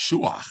who's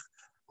meshuach,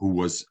 who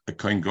was a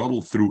kohen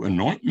gadol through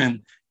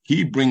anointment,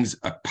 he brings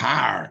a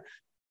par,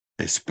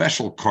 a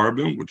special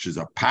carbon, which is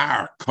a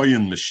par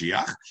kohen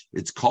Mashiach.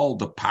 It's called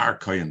the par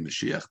kohen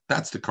Mashiach.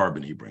 That's the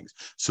carbon he brings.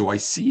 So I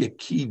see a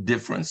key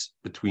difference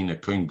between a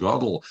kohen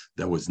gadol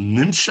that was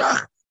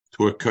nimshach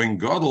to a kohen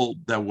gadol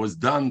that was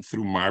done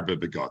through marbe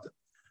begadim.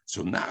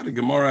 So now the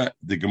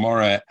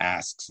Gemara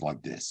asks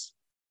like this.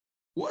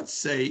 Let's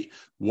say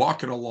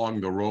walking along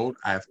the road,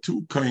 I have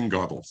two kohen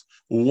gadol,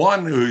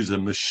 one who's a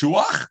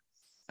meshuach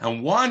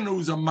and one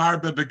who's a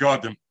marbe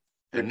begadim.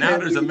 And now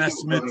there's a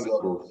mess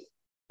mitzvah.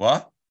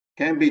 What?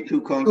 Can be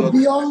two Kohen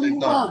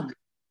Gadol.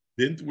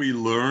 Didn't we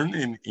learn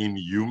in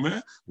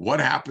Yuma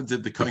what happens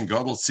if the Kohen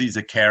Gadol sees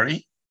a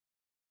carry?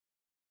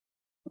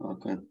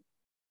 Okay.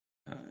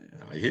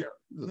 I hear.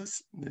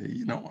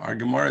 Listen, our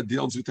Gemara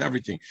deals with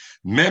everything.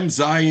 Mem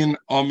Zayin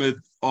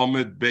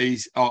Omid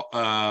base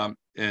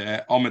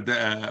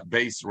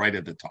base right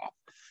at the top.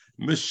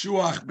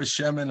 Meshuach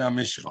b'shemen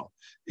hamishcha.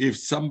 If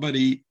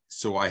somebody,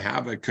 so I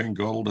have a Kohen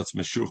Gadol that's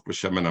Meshuach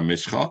b'shemen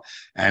hamishcha,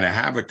 and I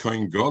have a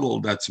Kohen Gadol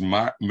that's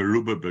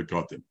merubah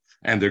begadim,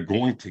 and they're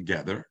going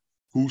together.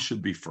 Who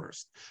should be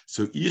first?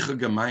 So Icha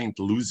gemeint,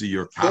 Luzi,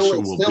 your kasha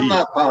will be. Still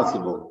not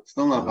possible.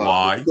 Still not possible.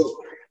 Why?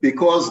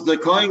 Because the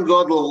Kohen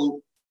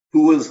Gadol,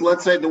 who was,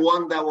 let's say, the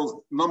one that was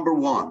number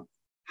one,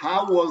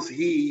 how was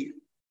he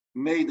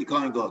made the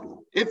Kohen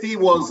Gadol? If he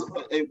was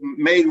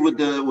made with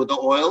the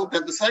oil,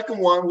 then the second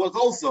one was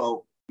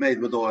also made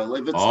with oil.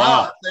 If it's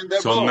not, then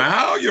they're both.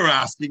 Now you're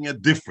asking a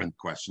different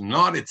question.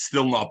 Not it's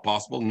still not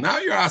possible. Now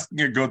you're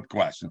asking a good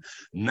question.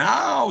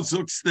 Now,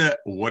 Zukste,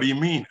 what do you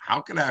mean? How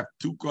can I have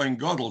two Kohen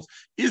Gadol?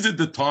 Is it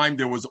the time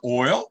there was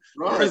oil,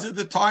 or is it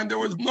the time there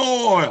was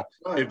no oil?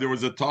 Right. If there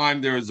was a time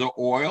there is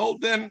oil,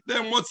 then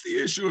what's the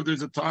issue if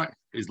there's a time?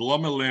 Is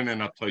Lamelin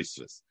and a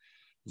Toises.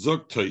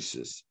 Zuk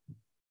Toises.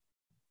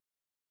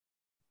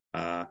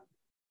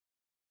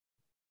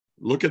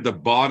 Look at the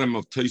bottom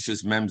of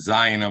Toises Mem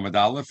Zayin Amud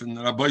Aleph and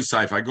Rabbi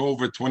Sai. If I go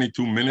over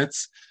 22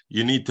 minutes,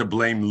 you need to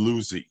blame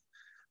Luzi.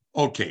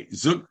 Okay,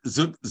 Zuk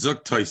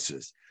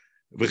Toises.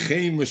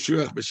 V'chein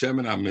Meshuach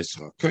b'shemen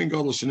hamishcha. Kohen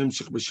Gadol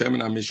shenimshach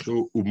b'shemen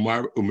hamishcha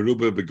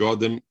u'merubah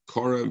begadim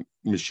kora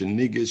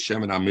misheniges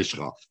shemen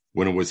hamishcha.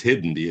 When it was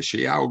hidden, the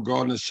Yeshayahu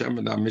God is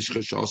shemen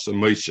hamishcha shasa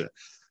Moshe.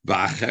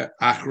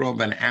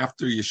 V'achrav, and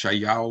after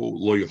Yeshayahu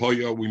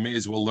loyhoya, we may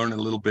as well learn a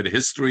little bit of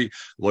history.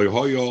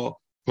 Loyhoya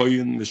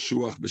Koyin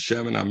Meshuach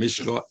b'Shemen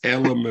HaMishcha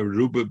Ela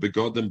Meruba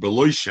Begodim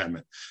Beloy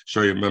Shemen.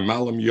 Shoyim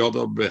Memalim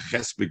Yoda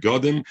Beches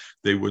Begodim.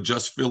 They would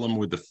just fill him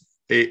with the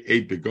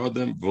 8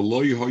 begodim.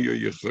 V'loy hoyo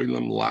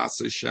yecholim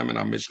lasa Shemen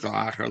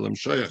HaMishcha acher lem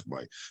shoyach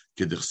by.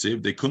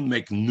 K'dichsev, they couldn't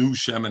make new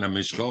Shemen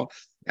HaMishcha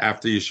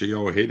after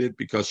Yeshayahu hit it,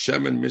 because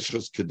Shemen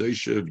Mishcha's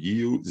Kedosha of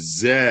Yiyu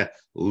Zeh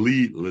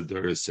Li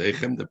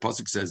L'Derasechem. The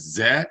pasuk says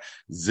Zeh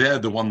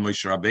the one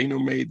Moshe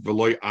Rabbeinu made.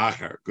 V'loy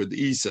acher Good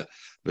Isa.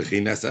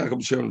 Okay,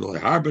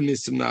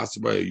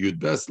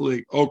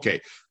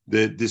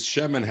 this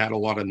Shemen had a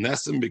lot of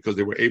nesim because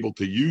they were able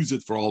to use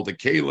it for all the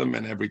kalim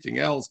and everything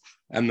else,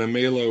 and the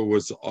mela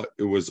was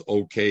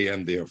okay,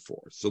 and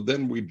therefore. So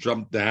then we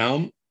jump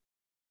down.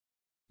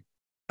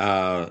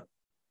 The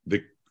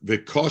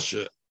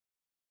kosher.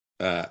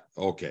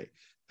 Okay.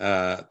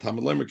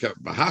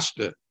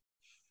 Bahashta.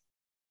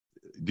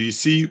 Do you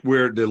see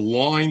where the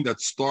line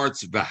that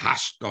starts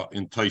Vahashta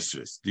in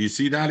Tosfos? Do you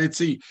see that? It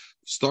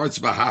starts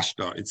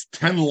Vahashta. It's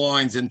 10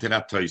 lines into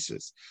that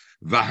Tosfos.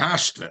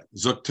 Vahashta,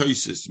 Zok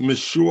Tosfos,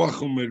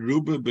 Meshuach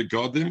u'meruba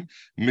begodim,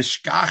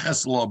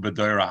 Mishkachas lo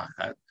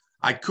b'doirachat.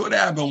 I could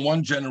have in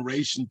one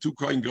generation 2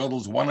 Kohen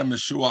Gadol, one a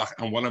Meshuach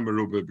and one a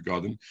meruba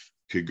begodim.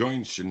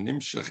 Kegoin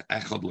shenimshach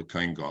echad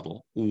leKohen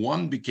Gadol.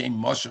 One became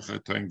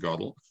Moshech Kohen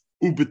Gadol.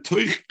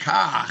 Ubetoich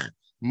kach.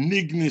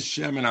 Nignis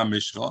Shemen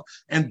HaMishcha,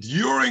 and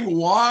during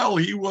while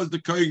he was the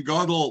Kohen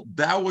Gadol,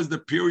 that was the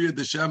period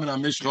the Shemen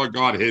HaMishcha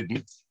got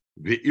hidden.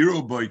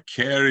 Ve'iro boy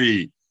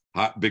carry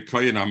the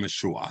Kohen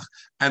HaMeshuach,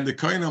 and the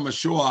Kohen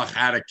HaMeshuach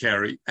had a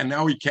carry, and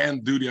now he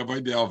can't do the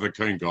avodah of a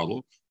Kohen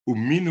Gadol.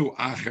 Uminu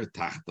acher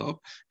tachtov,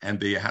 and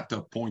they had to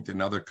appoint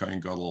another Kohen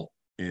Gadol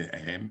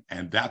him,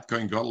 and that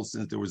Kohen Gadol,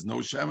 since there was no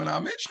Shemen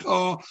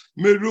HaMishcha,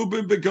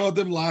 merubim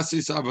begodim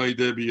lasis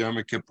avodah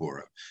b'yom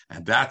kippurim,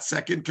 and that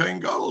second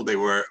Kohen Gadol, they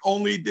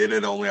did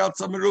it only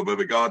outside merubim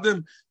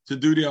begodim to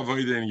do the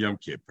avodah in Yom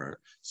Kippur.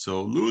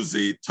 So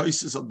Luzi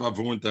Tosfos ad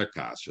bavunta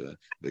kasha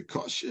the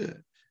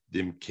kosher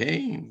dim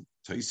kain.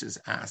 Tosfos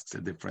asks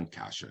a different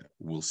kasha.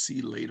 We'll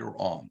see later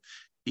on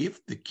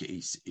if the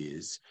case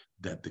is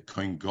that the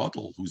Kohen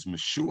Gadol, who's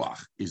Meshuach,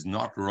 is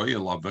not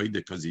Royal Avodah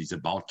because he's a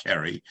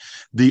Balkari.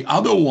 The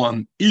other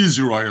one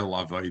is Royal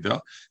Avodah.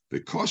 The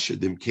Kosher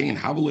Dim Kain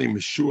Havale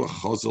Meshuach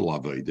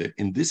Chazal Avodah.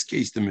 In this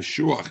case, the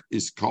Meshuach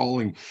is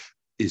called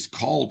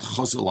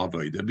Chazal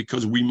Avodah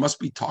because we must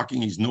be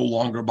talking he's no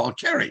longer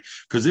Balkari.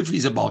 Because if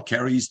he's a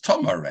Balkari, he's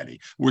Tum already.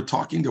 We're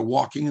talking the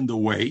walking in the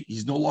way.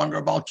 He's no longer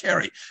a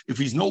Balkari. If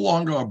he's no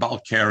longer a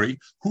Balkari,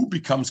 who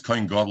becomes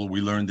Kohen Gadol? We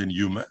learned in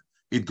Yuma.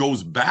 It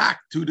goes back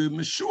to the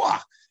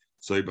Meshuach.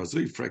 So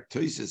Ibazui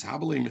Frektoises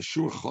Habale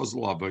Meshuach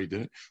Chazal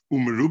Avodah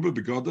Umeruba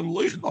Begodim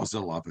Loich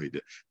Chazal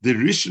Avodah. The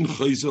Rishon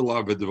Chazal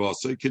Avodah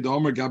Vasei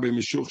Kedamer Gabe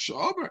Meshuach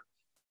Shaber.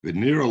 The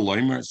Nira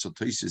Leimer, so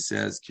Tosfos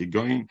says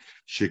Kegoin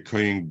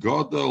Shekoyin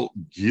Gadol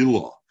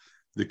Gila.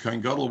 The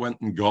Kohen Gadol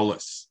went in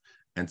Golis,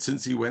 and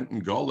since he went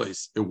in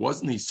Golis, it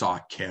wasn't he saw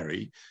a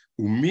carry.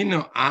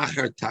 Umino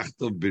Acher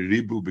Tachtov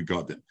Beribu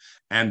Begodim,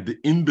 and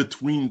in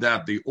between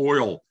that the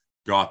oil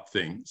got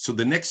thing. So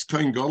the next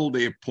Kohen Gadol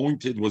they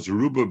appointed was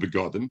Ruba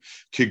Begodim,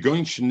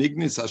 Kegoin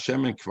Shenignis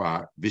Hashem and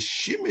Kvar,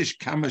 V'shimish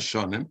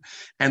Kamashonim,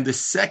 and the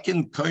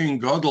second Kohen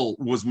Gadol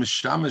was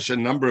Mishamish a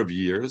number of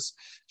years.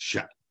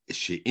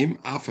 She'im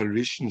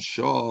afarishin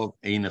shav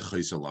ein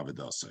chayzel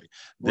avedasei.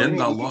 Then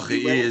the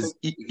halacha is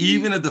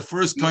even if the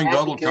first Kohen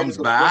Gadol comes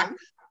back,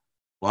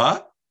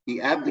 what?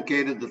 He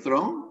abdicated the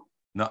throne?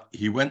 No,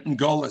 he went in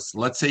Golis.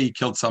 Let's say he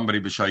killed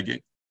somebody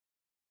b'shaygig.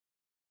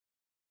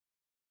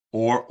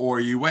 Or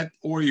he went,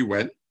 he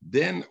was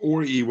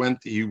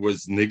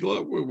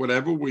nigla,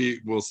 whatever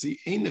we will see.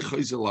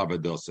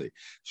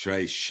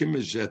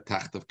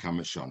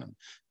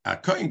 A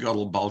Kohen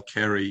Gadol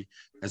Balkari,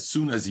 as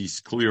soon as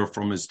he's clear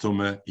from his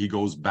tumah, he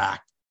goes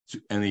back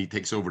and he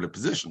takes over the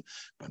position.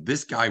 But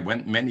this guy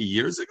went many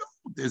years ago.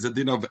 There's a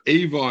din of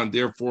Eva, and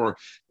therefore,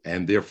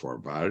 and now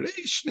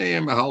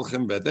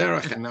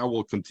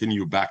we'll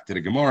continue back to the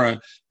Gemara,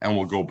 and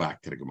we'll go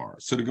back to the Gemara.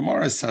 So the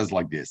Gemara says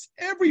like this: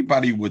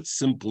 everybody would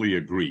simply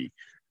agree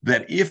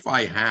that if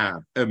I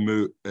have a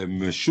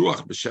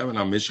Meshuach b'Shemen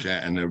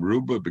HaMishcha and a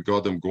Ruba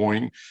begodim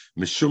going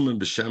Meshumen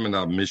b'Shemen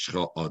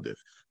HaMishcha Adif,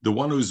 the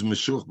one who's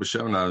Meshuach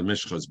b'Shemen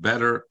HaMishcha is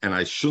better, and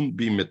I shouldn't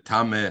be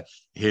metame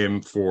him,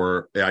 and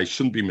I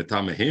should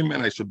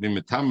be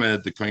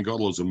metame the Kohen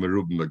Gadol is a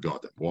Merubim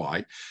begodim.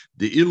 Why?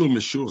 The ilu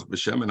Meshuach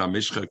b'Shemen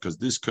HaMishcha, because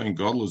this Kohen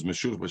Gadol is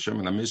Meshuach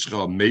b'Shemen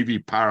HaMishcha, maybe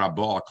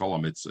parabah kol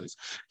mitzvahs.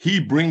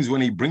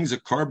 When he brings a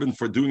carbon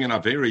for doing an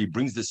avera, he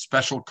brings this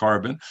special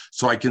carbon,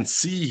 so I can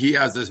see he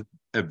has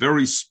a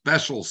very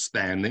special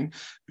standing.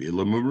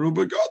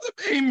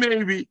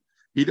 Maybe.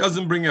 He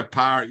doesn't bring a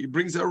par. He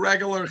brings a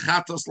regular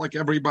chatos like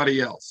everybody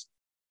else.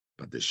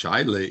 But the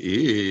shaila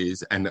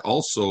is, and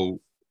also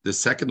the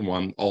second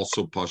one,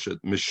 also pashat,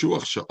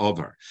 meshuach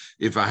she'over.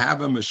 If I have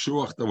a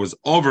meshuach that was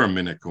over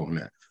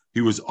minakone,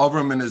 he was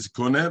over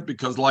minakone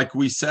because, like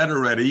we said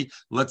already,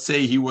 let's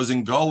say he was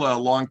in Gola a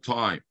long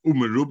time,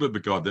 umeruba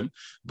begodim,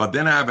 but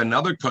then I have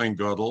another Kohen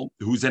Gadol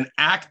who's an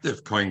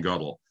active Kohen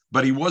Gadol,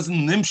 but he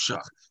wasn't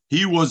nimshach.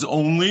 He was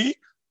only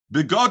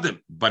begodim,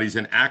 but he's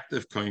an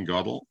active kohen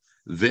gadol.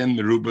 Then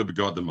meruba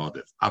begodim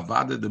adif.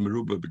 Avada the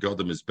meruba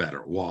begodim is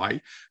better.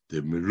 Why?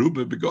 The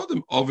meruba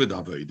begodim ovid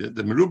avodah.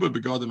 The meruba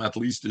begodim at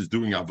least is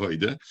doing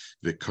avodah.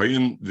 The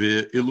kohen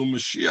the ilu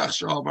mashiach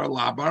shavar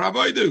labar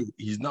avodah.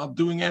 He's not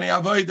doing any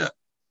avodah.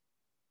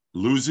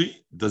 Luzi,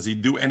 does he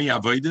do any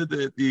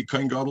avodah? The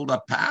kohen gadol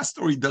that passed,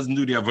 or he doesn't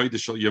do the avodah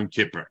shel Yom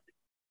Kippur?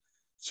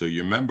 So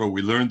you remember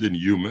we learned in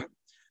Yuma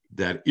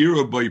that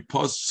ira by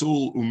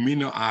pasul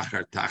umina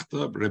achar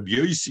tachta Rabbi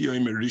Yossi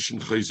omer rishon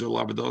chayzol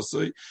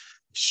abadasei.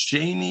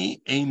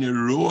 Sheni ein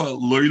eroa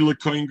loy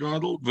lekoyin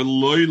gadol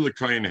veloy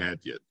lekoyin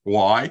hedyet.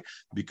 Why?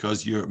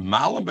 Because you're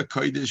malam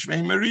b'kodesh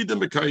ve'im meridim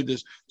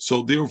b'kodesh.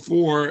 So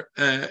therefore,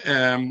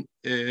 ein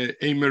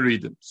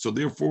meridim. So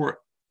therefore,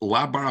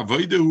 labar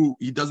avodah,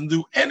 he doesn't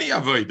do any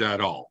avodah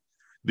at all,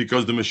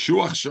 because the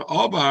meshuach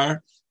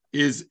she'abar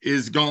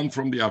is gone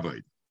from the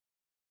avodah.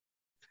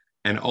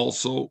 And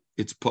also,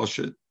 it's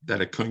poshet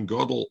that a kohen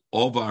gadol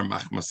avar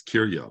machmas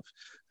kiryav.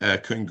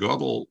 Kohen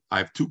gadol, I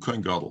have two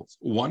kohen gadol.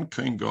 One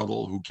kohen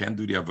gadol who can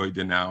do the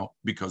avodah now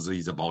because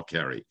he's a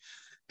balkari,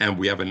 and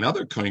we have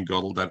another kohen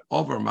gadol that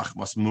over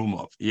machmas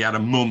mumov. He had a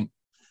mum,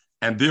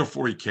 and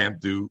therefore he couldn't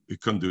do the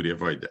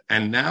avodah.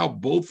 And now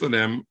both of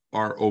them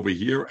are over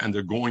here, and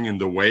they're going in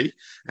the way,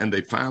 and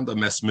they found a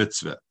mes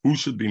mitzvah. Who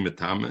should be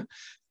metame?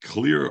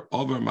 Clear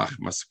over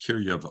machmas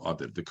kiryav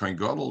adiv. The kohen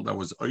gadol that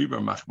was over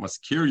machmas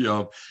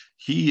kiryav,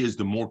 he is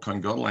the more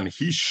kohen gadol, and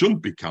he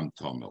shouldn't become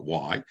tama.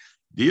 Why?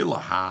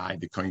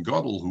 The kohen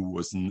gadol who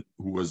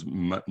was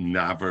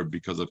naver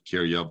because of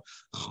kiryav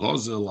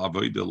chozel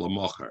avodah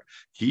lamocher,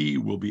 he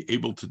will be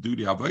able to do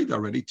the avodah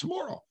already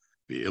tomorrow.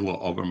 The illa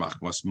over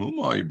machmas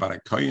mumay, but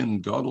a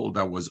kohen gadol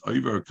that was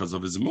over because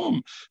of his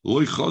mum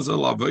loy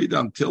chozel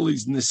avodah until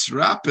he's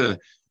nisrape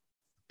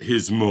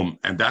his mum,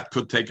 and that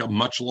could take a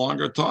much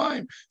longer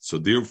time. So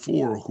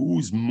therefore,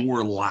 who's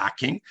more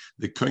lacking?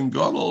 The kohen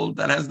gadol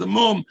that has the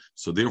mum.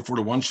 So therefore,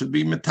 the one should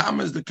be metam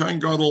as the kohen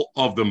gadol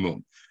of the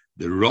mum.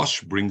 The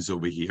Rosh brings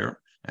over here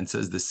and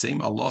says the same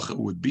halacha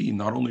would be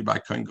not only by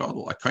kohen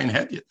gadol, a kohen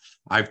hedyot.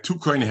 I have two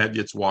kohen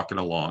hedyots walking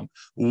along.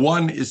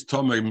 One is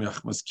tomei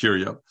mechmas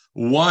kiryav.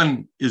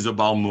 One is a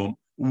balmum.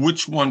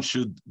 Which one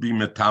should be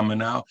metama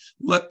now?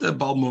 Let the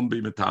balmum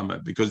be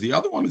metama, because the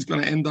other one is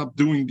going to end up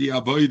doing the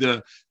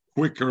avodah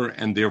quicker,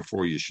 and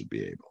therefore you should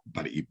be able.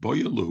 But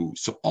iboyaluhu.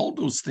 So all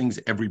those things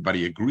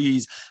everybody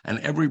agrees, and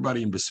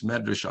everybody in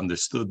Besmedrash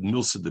understood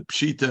Milsa de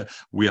Pshita.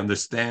 We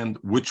understand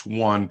which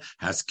one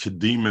has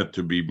kedima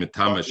to be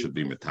metama should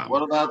be metama.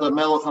 What about the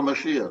Melech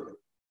HaMashiach?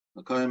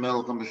 The Kohen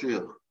Melech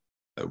HaMashiach.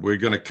 We're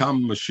going to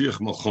come Mashiach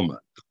Melchuma.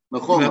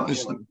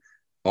 Melchuma.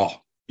 Oh,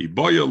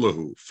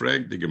 iboyaluhu.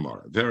 Frag the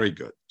Gemara. Very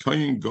good.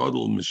 Kohen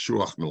Gadol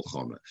Meshuach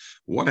Melchuma.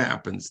 What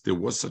happens? There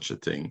was such a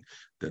thing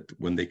that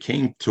when they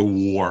came to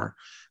war,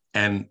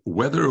 and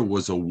whether it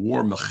was a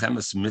war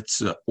Melchemes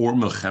Mitzvah or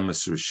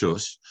Melchemes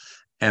Rishus,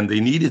 and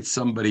they needed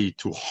somebody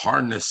to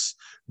harness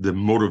the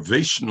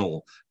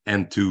motivational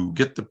and to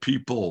get the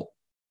people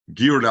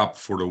geared up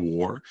for the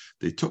war,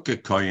 they took a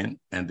kohen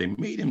and they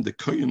made him the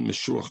kohen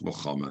Meshuach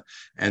Melchama,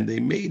 and they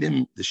made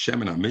him the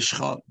Shemen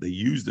HaMishcha. They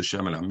used the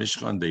Shemen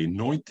HaMishcha and they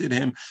anointed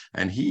him,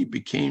 and he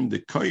became the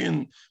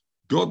kohen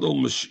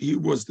Gadol. He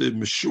was the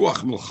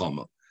Meshuach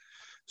Melchama.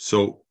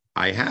 So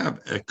I have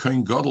a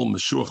kohen Gadol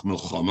Meshuach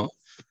Melchama,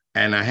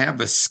 and I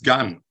have a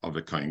sgan of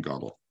a kohen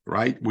gadol,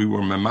 right? We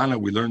were memana,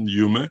 we learned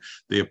Yuma.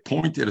 They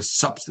appointed a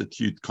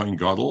substitute kohen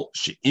gadol,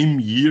 she'im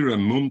yira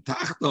mum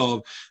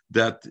tachtav,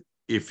 that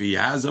if he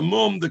has a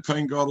mum, the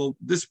kohen gadol,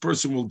 this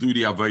person will do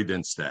the avodah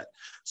instead.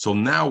 So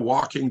now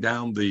walking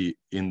down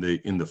in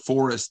the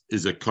forest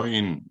is a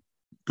kohen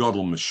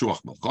gadol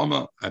meshuach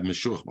melchama,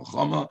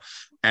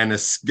 and a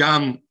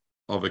sgan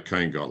of a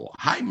kohen gadol.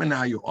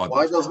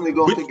 Why doesn't he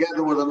go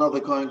together with another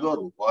kohen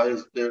gadol? Why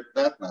is there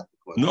that not the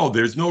question? No,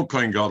 there's no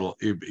kohen gadol,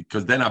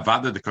 because then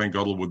avada the kohen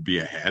gadol would be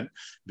ahead,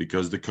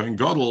 because the kohen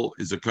gadol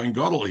is a kohen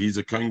gadol. He's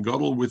a kohen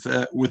gadol with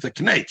a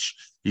knetch.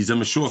 He's a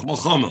meshuach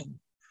melchama.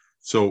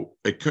 So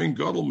a kohen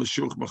gadol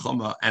meshuach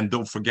melchama, and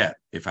don't forget,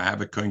 if I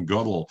have a kohen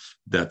gadol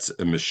that's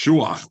a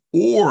meshuach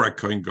or a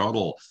kohen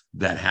gadol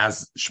that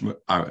has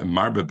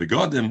marba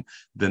begodim,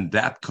 then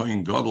that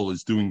kohen gadol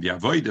is doing the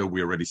avodah.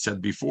 We already said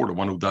before, the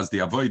one who does the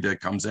avodah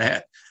comes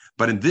ahead.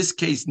 But in this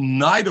case,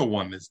 neither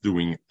one is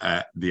doing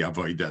the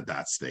avodah at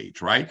that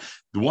stage, right?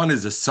 The one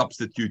is a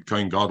substitute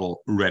kohen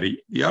gadol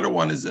ready. The other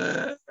one is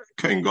a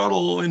kohen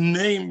gadol in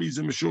name. He's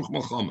a meshuach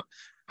melchama.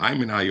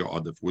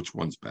 Which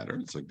one's better?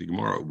 It's like the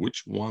Gemara,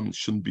 which one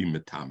shouldn't be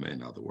metame?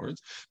 In other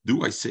words,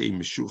 do I say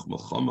meshuch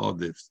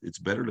melchama? If it's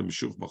better than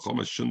meshuch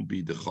melchama, shouldn't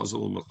be the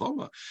chazal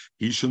melchama.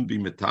 He shouldn't be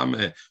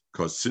metame,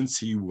 because since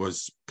he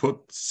was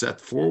set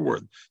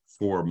forward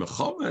for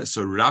melchama,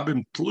 so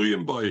rabbim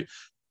tluyim by.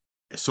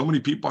 So many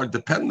people are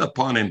dependent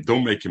upon him.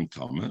 Don't make him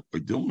tama, or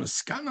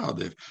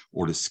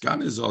the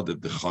scan is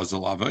adiv, the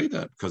chazal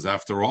avodah. Because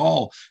after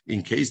all,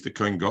 in case the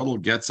kohen gadol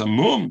gets a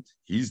mum,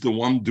 he's the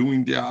one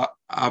doing the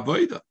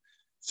avodah.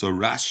 So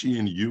Rashi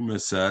in Yuma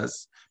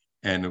says,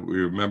 and we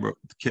remember,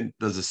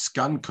 does a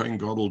scan kohen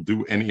gadol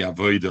do any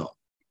avodah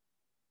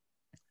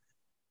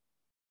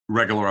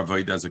regular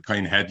avodah as a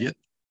kain hedyet?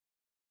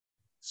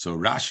 So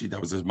Rashi,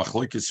 that was his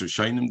machlokes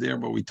Rishonim there,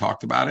 but we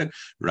talked about it.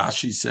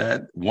 Rashi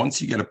said,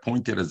 once you get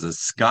appointed as a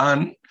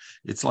sgan,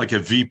 it's like a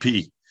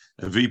VP.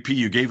 A VP,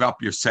 you gave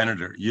up your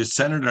senator. Your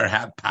senator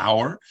had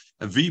power.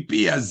 A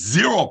VP has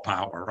zero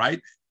power, right?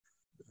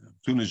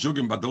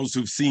 But those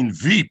who've seen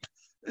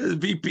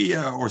VP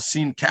or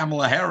seen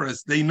Kamala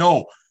Harris, they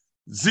know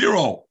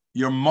zero.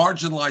 You're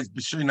marginalized.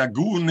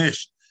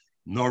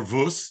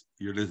 Nervous.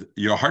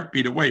 Your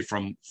heartbeat away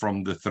from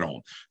the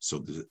throne. So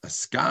the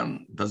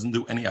skan doesn't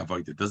do any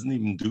avodah, doesn't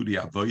even do the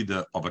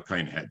avodah of a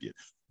kain hedyet.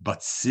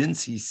 But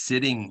since he's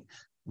sitting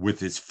with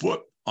his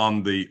foot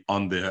on the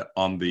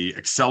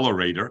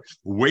accelerator,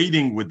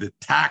 waiting with the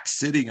tax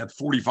sitting at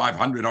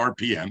 4,500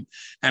 RPM,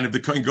 and if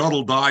the kohen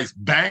gadol dies,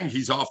 bang,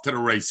 he's off to the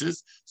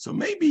races. So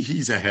maybe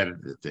he's ahead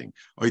of the thing.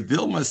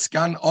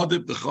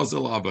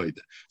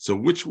 So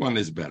which one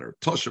is better?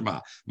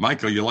 Toshima,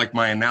 Michael, you like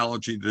my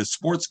analogy to the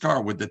sports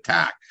car with the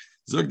tack?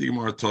 Zog the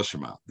Gemara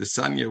Toshima. The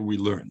Sanya we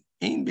learn.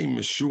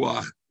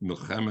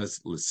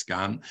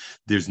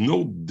 There's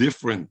no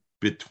difference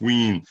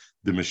between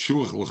the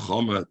Meshuach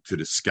L'chama to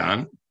the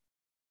skan.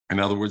 In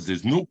other words,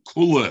 there's no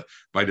kula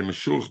by the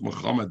Meshuach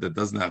Muhammad that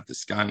doesn't have the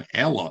skan.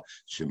 Ella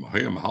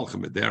shemahayim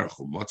halchem ederach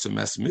u'matzah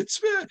mes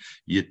mitzvah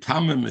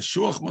yitame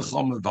Meshuach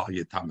Muhammad val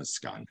yitame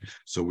skan.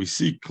 So we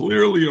see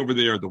clearly over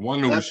there the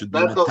one who should be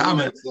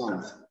mitame.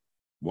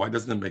 Why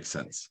doesn't it make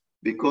sense?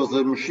 Because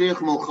the Mashiach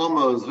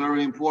Muhammad is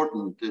very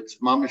important. It's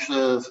mamish.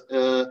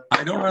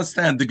 I don't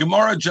understand. The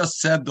Gemara just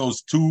said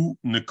those two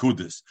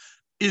nekudas.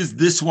 Is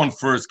this one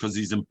first because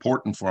he's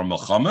important for a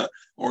Muhammad,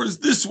 or is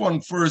this one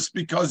first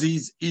because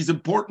he's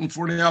important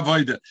for the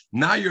Avodah?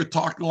 Now you're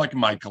talking like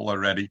Michael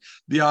already.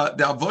 The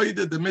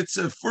Avodah, the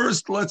mitzvah,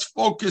 first let's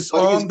focus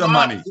on the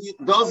money. He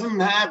doesn't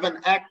have an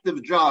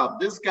active job.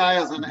 This guy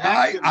has an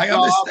active job. I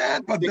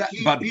understand, but that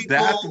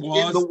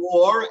was in the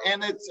war,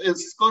 and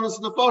it's konos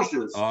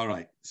nefashos. All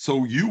right.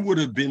 So you would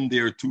have been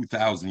there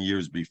 2,000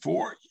 years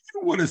before.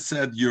 You would have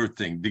said your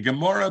thing. The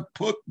Gemara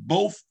put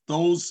both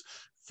those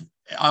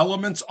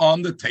elements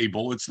on the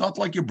table. It's not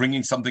like you're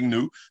bringing something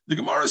new. The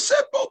Gemara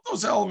said both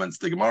those elements.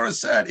 The Gemara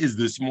said, is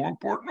this more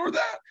important or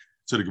that?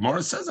 So the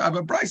Gemara says, I have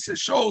a brayse that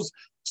shows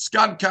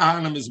Skan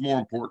Kahanim is more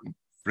important.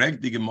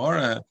 Frag the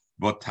Gemara,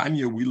 but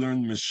Tanya, we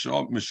learned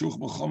Meshuch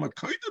Mechama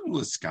Koydem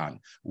L'Skan.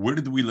 Where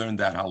did we learn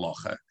that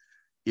halacha?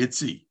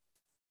 Itzi.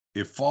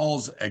 It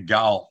falls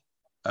egal.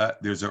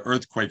 There's an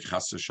earthquake,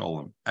 chas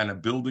v'sholem, and a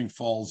building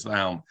falls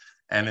down.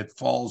 And it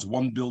falls,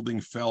 one building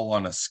fell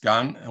on a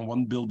skan and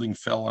one building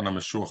fell on a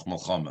Meshuach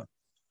Milchama.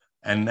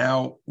 And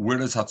now, where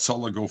does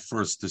Hatzalah go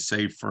first to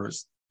save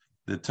first?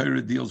 The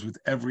Torah deals with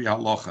every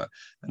halacha.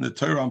 And the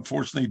Torah,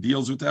 unfortunately,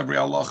 deals with every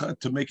halacha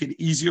to make it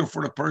easier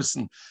for the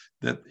person.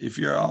 That if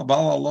you're a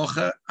Baal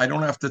halacha, I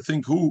don't have to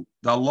think who.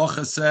 The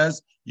halacha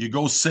says, you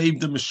go save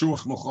the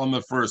Meshuach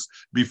Milchama first,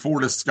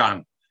 before the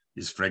skan.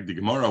 Is Frag the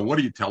Gemara, what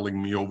are you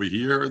telling me over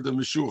here? The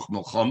Meshuach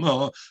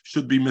Milchama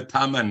should be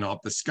Metama,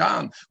 not the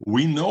Skan.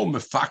 We know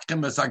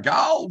Mefakim as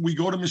Agal, we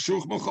go to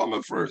Meshuach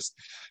Milchama first.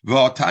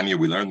 V'atanya,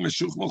 we learn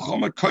Meshuach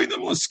Milchama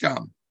Koydem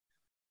L'Skan.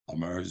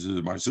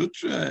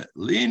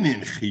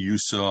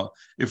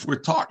 If we're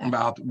talking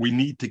about we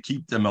need to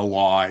keep them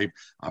alive,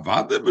 my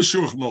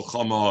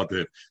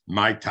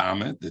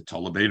tame, the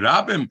Tolabei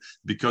Rabbim,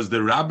 because the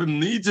Rabbim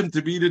needs him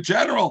to be the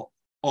general.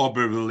 If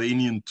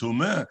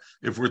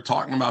we're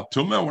talking about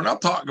Tumah, we're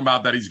not talking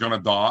about that he's going to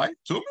die.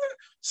 Tumah,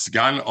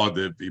 Sgan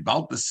Odeb,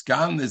 about the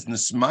Sgan is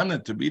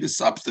Nismana to be the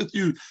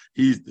substitute.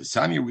 He's the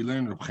Sanya we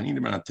learned of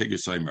Chanim and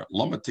Ategesaimer.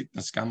 Lama tik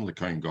Naskan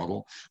Lekain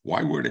Gadol.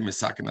 Why were they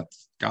Misakan at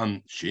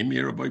Sgan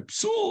Shemir by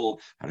Psul?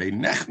 Are they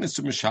Nechnes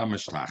to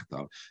Mishamish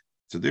Lachtav?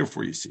 So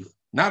therefore, you see,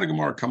 now the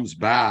Gemara comes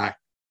back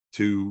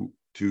to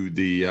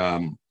the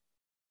Ikar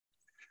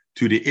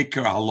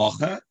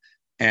Halacha.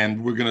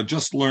 And we're going to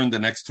just learn the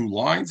next two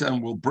lines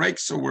and we'll break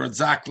so we're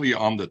exactly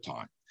on the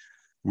time.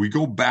 We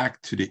go back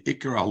to the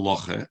Ikar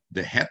Halacha,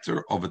 the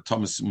heter of a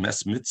Thomas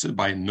Mes Mitzvah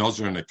by a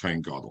Nozer and a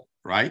Kohen Gadol,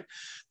 right?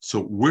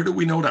 So where do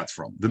we know that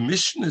from? The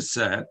Mishnah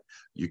said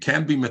you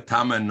can't be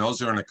Metama and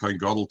Nozer and a Kohen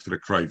Gadol to the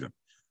Krivim.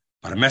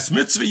 But a Mes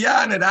Mitzvah,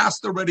 yeah, and it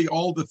asked already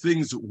all the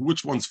things,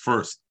 which one's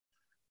first.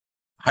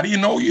 How do you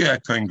know you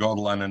had Kohen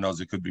Gadol and a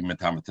Nozer could be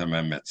Metamatem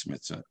and Metz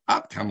Mitzvah?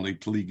 At Kamli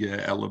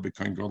Pliga, Ella be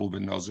Kohen Gadol be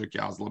Nozer,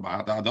 Kazla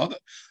Ba'adada.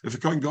 If a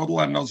Kohen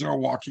Gadol and Nozer are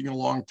walking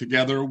along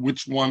together,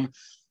 which one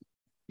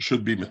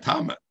should be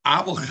Metama?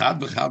 Aval Chad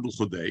V'Chad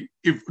L'Chodei.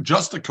 If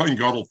just a Kohen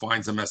Gadol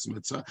finds a Metz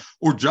Mitzvah,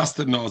 or just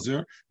a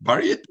Nozer,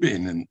 Bari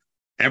Itbin, and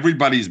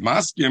everybody's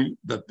masking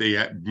that they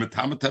have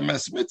Metamatem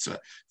Metz Mitzvah.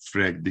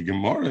 Frag the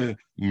Gemara,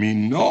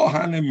 Mino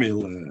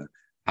Hanemila.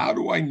 How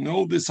do I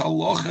know this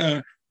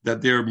halacha? That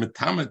they're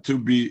metama to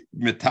be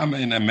metama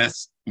in a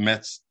mes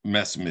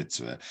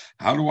mitzvah.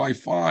 How do I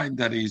find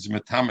that he's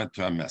metama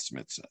to a mes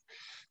mitzvah?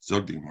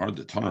 Zog the Gemara,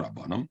 the Tanur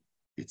Rabbanim.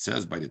 It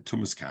says by the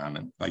Tumas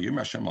Kahanim, by Yom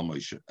Hashem al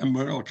Moshe, and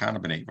Merel Kana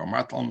B'nei,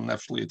 V'martal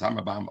Nefshli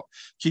Yitama B'amo,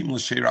 Kim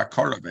L'Sheira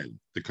Karavel,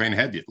 the Kohen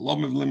Hedyet, Lo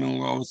Mevlim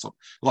Lo Osop,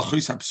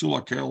 L'Chis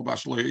HaPsula Kel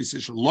Bash Lo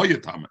Yisish Lo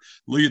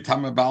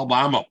Yitama B'al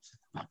B'amo.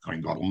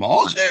 Kohen Gadol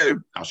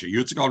Malchiv, Asher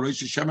Yitzchak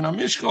Reish Shemen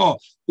HaMishcha,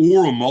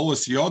 or a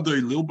Molas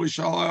Yadai Lilbish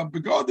Al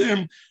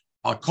Begadim,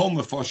 Al Kol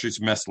Nefashis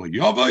Mesla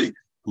Yavai,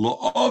 Lo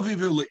Aviv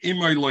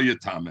Le'imay Lo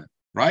Yatame.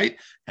 Right?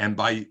 And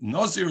by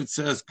Nazir it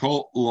says,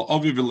 Kol Lo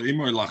Aviv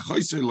Le'imay La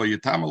Chayse Lo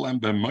Yatame Lem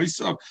Ben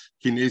Meisav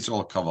Kinez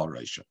Al Kaval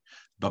Reisha.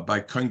 But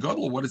by Kohen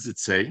Gadol, what does it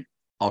say?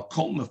 Al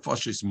Kol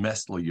Nefashis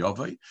Mesla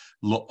Yavai,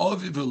 Lo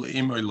Aviv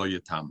Le'imay Lo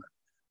Yatame.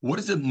 What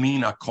does it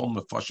mean, Al Kol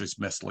Nefashis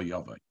Mesla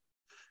Yavai?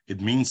 It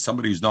means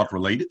somebody who's not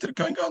related to the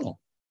Kohen Gadol.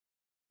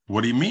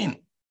 What do you mean?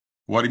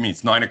 What do you mean?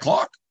 It's 9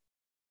 o'clock?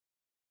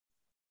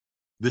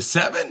 The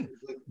 7?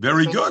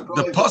 Very good.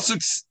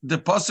 The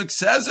pasuk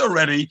says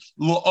already,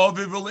 Lo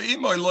Aviv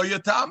Le'imay Lo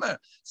Yatame.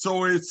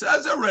 So it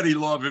says already,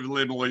 Lo Aviv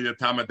Le'imay Lo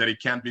Yatame, that he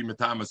can't be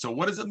Matame. So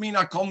what does it mean,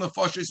 Akol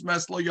Nefashis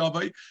Mes Lo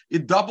Yavai?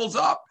 It doubles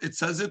up. It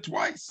says it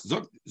twice.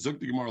 Zuk the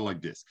Gemara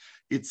like this.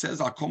 It says,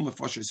 Akol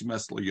Nefashis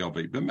Mes Lo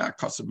Yavai. B'meh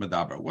Kasav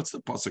Medaber. What's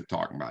the pasuk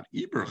talking about?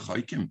 Iber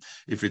Chaykim.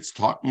 If it's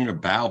talking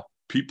about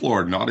people who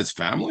are not his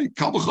family,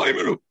 Kal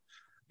B'chaymeru.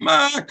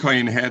 That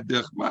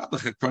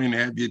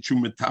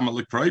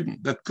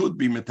could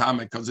be metame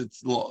because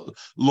it's love.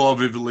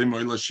 He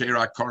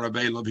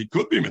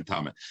could be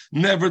metame.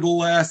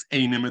 Nevertheless,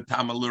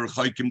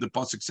 the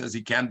pasuk says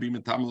he can be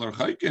metame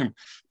l'chaykim.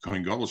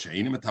 Kohen Gadol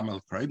she'eini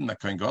metame l'chaykim. That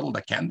Kohen Gadol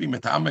that can be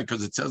metame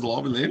because it says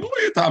love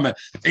l'chaykim.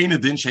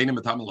 Eina din she'eini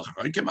metame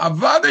l'chaykim.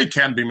 Avade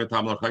can be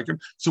metame l'chaykim.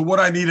 So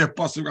what I need a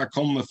pasuk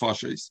akom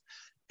lefashes.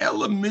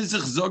 Ela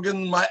mizich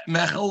zogen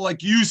mechel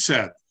like you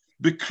said.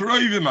 When the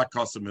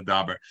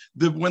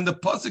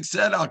pasuk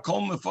said "Al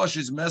kol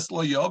nefashis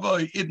meslo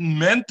yava," it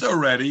meant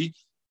already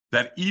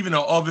that even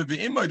a aviv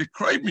v'imay the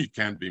krayim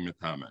can't be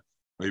metame.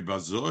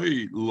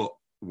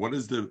 What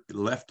is the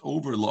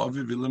leftover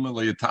aviv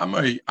v'imay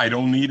yatame? I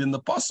don't need in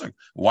the pasuk.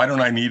 Why don't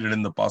I need it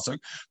in the pasuk?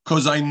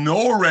 Because I know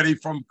already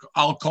from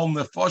Al kol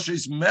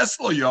nefashis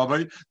meslo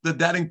yava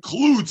that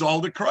includes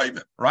all the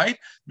krayim, right?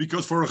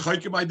 Because for a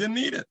chaykim I didn't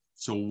need it.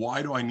 So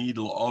why do I need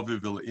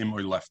l'oviv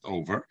v'imoy left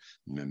over?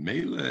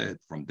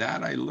 From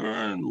that I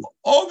learned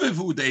l'oviv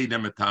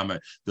u'deidem etame.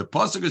 The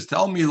pasuk is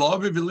telling me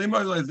l'oviv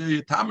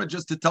v'imoy etame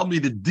just to tell me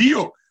the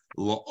deal.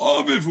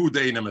 L'oviv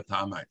u'deidem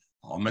etame.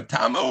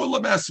 Metame or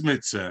lemes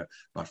mitzvah,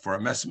 but for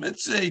a mes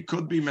mitzvah it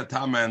could be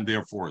metame, and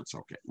therefore it's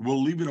okay.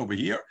 We'll leave it over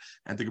here,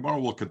 and the Gemara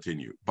will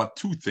continue. But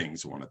two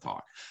things I want to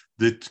talk.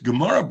 The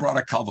Gemara brought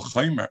a kal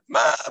v'chomer.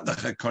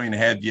 The kohen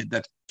had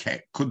that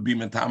could be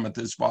metame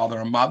to his father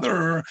and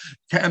mother,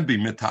 can be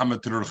metame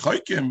to their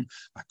chaykim.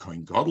 A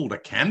kohen gadol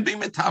that can be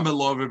metame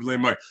loviv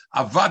leimor.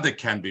 Avada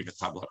can be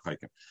metame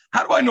l'chaykim.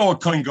 How do I know a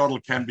kohen gadol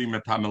can be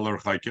metame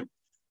l'chaykim?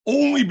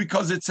 Only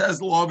because it says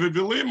loviv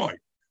leimor.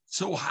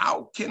 So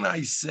how can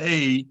I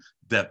say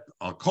that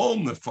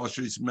Akol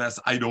Nefashis Mes,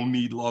 I don't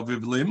need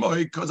Laviv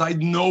Lemoy, because I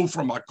know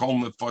from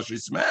Akol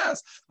Nefashis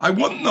Mes, I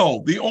wouldn't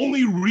know. The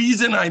only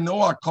reason I know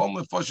Akol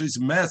Nefashis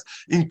Mes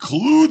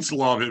includes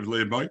Laviv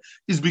Lemoy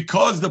is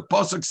because the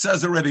pasuk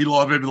says already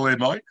Laviv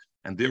Lemoy,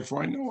 and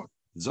therefore I know it.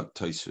 Zak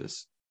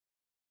Taisvis.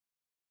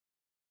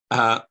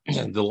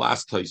 The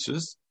last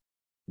Taisvis.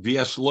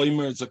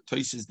 V'yashloimer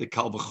zaktoises the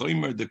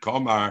kalvachoimer the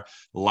komar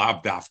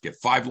lav dafke.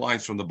 5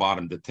 lines from the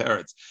bottom. The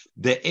teretz.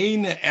 The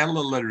eine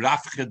ela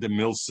lerafche de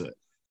milse.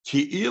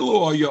 Ki ilu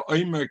oya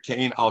oimer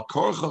kein al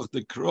korchach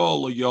de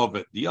krol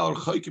yovet. The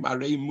archaykim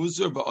arei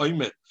muzer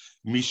v'oimet.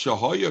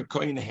 Mishahoya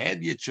koin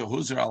hedyet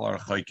shehuzer al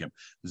archaykim.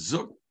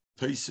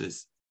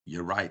 Zaktoises.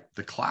 You're right.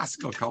 The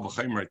classical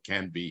kalvachoimer it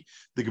can be.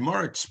 The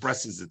Gemara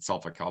expresses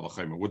itself a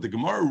kalvachoimer. What the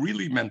Gemara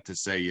really meant to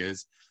say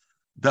is,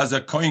 does a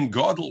kohen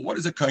gadol? What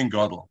is a kohen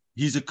gadol?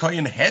 He's a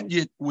kohen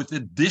hedyet with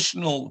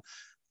additional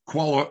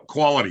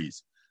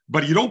qualities,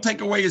 but you don't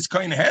take away his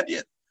kohen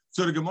hedyet.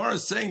 So the Gemara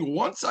is saying,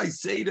 once I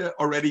say that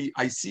already,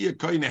 I see a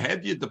kohen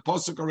hedyet. The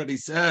pasuk already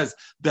says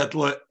that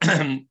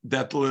l'rchaykim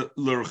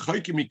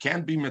he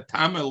can't be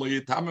metame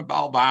l'yitame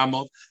ba'al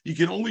ba'amov. He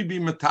can only be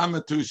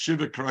metame to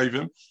shiva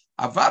krayvim.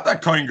 Avada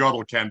kohen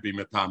gadol can't be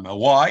metame.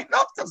 Why?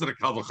 Not because of the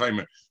kal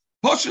v'chomer.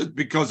 Push it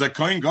because a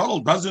kohen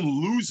gadol doesn't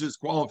lose his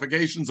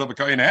qualifications of a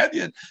kohen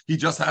hedyet. He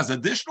just has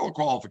additional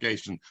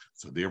qualification.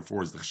 So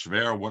therefore, is the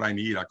shver what I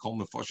need? I call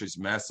the foshes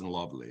mass and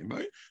love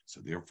leimay. So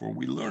therefore,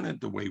 we learn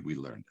it the way we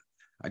learned it.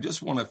 I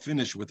just want to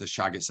finish with the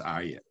Shagas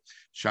Ayah.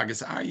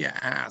 Shagas Ayah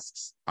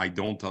asks, I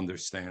don't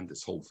understand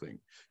this whole thing.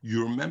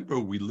 You remember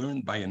we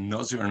learned by a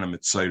Nazir and a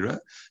Mitzayra,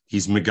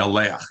 he's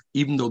Megaleach.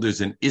 Even though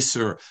there's an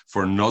Isser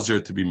for a Nazir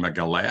to be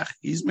Megaleach,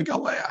 he's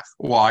Megaleach.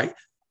 Why?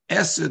 Why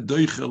is the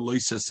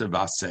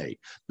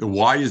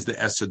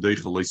Esa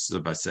Doicha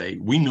Loisa Vase?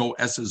 We know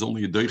Esa is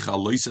only a Doicha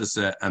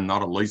Loisa and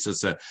not a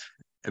Loisa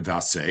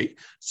Vase.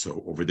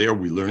 So over there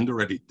we learned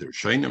already there's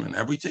Shainim and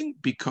everything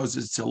because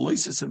it's a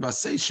Loisa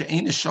Vase.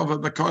 She'ain is Shava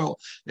Bakoil.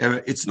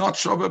 It's not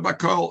Shava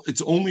Bakoil.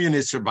 It's only an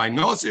Isser by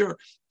Nazir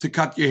to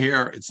cut your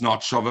hair. It's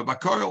not Shava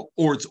Bakoil.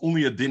 Or it's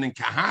only a Din in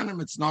Kahanim.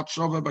 It's not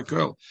Shava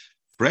Bakoil.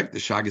 The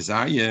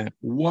Shagazaya,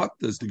 what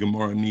does the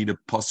Gemara need a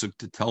pasuk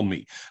to tell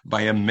me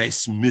by a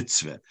mes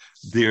mitzvah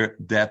there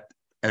that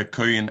a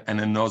kohen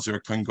and a nozer, a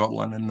kohen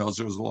gadol and a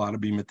nozer is allowed to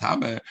be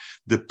metame.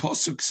 The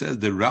pasuk says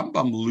the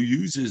Rambam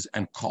uses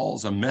and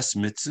calls a mes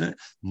mitzvah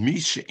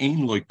mish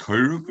ein loy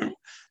koruvim.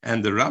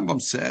 And the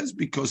Rambam says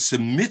because the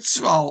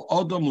mitzvah al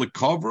adam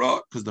lekavra,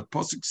 because the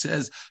pasuk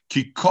says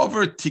ki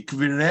kover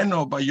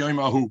tikvireno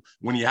bayomahu.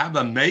 When you have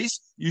a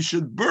mace, you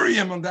should bury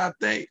him on that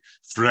day.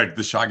 Frag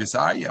the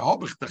shagasai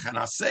hobich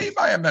dechanasei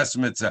by a mes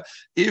mitzvah.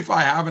 If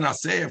I have an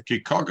asay of ki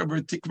kover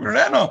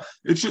tikvireno,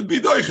 it should be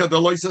doicha the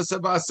loisa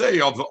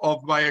sebasei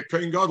of my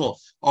kohen gadol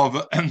of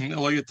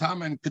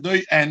loyatam and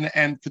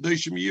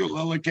kedoshim yu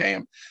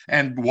lelekayim.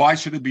 And why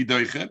should it be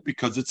doicha?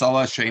 Because it's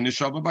ala sheina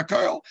shava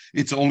bakoil.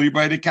 It's only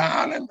by the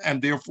kahanim.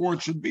 And therefore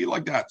it should be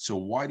like that. So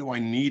why do I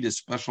need a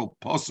special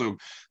pasuk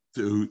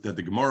that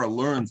the Gemara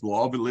learns?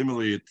 But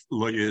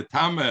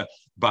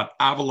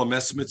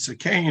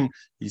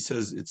he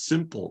says it's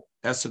simple.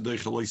 We'll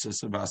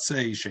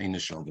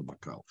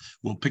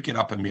pick it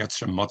up in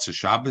Mitzvah Motzei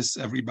Shabbos.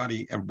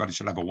 Everybody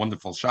should have a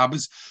wonderful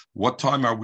Shabbos. What time are we?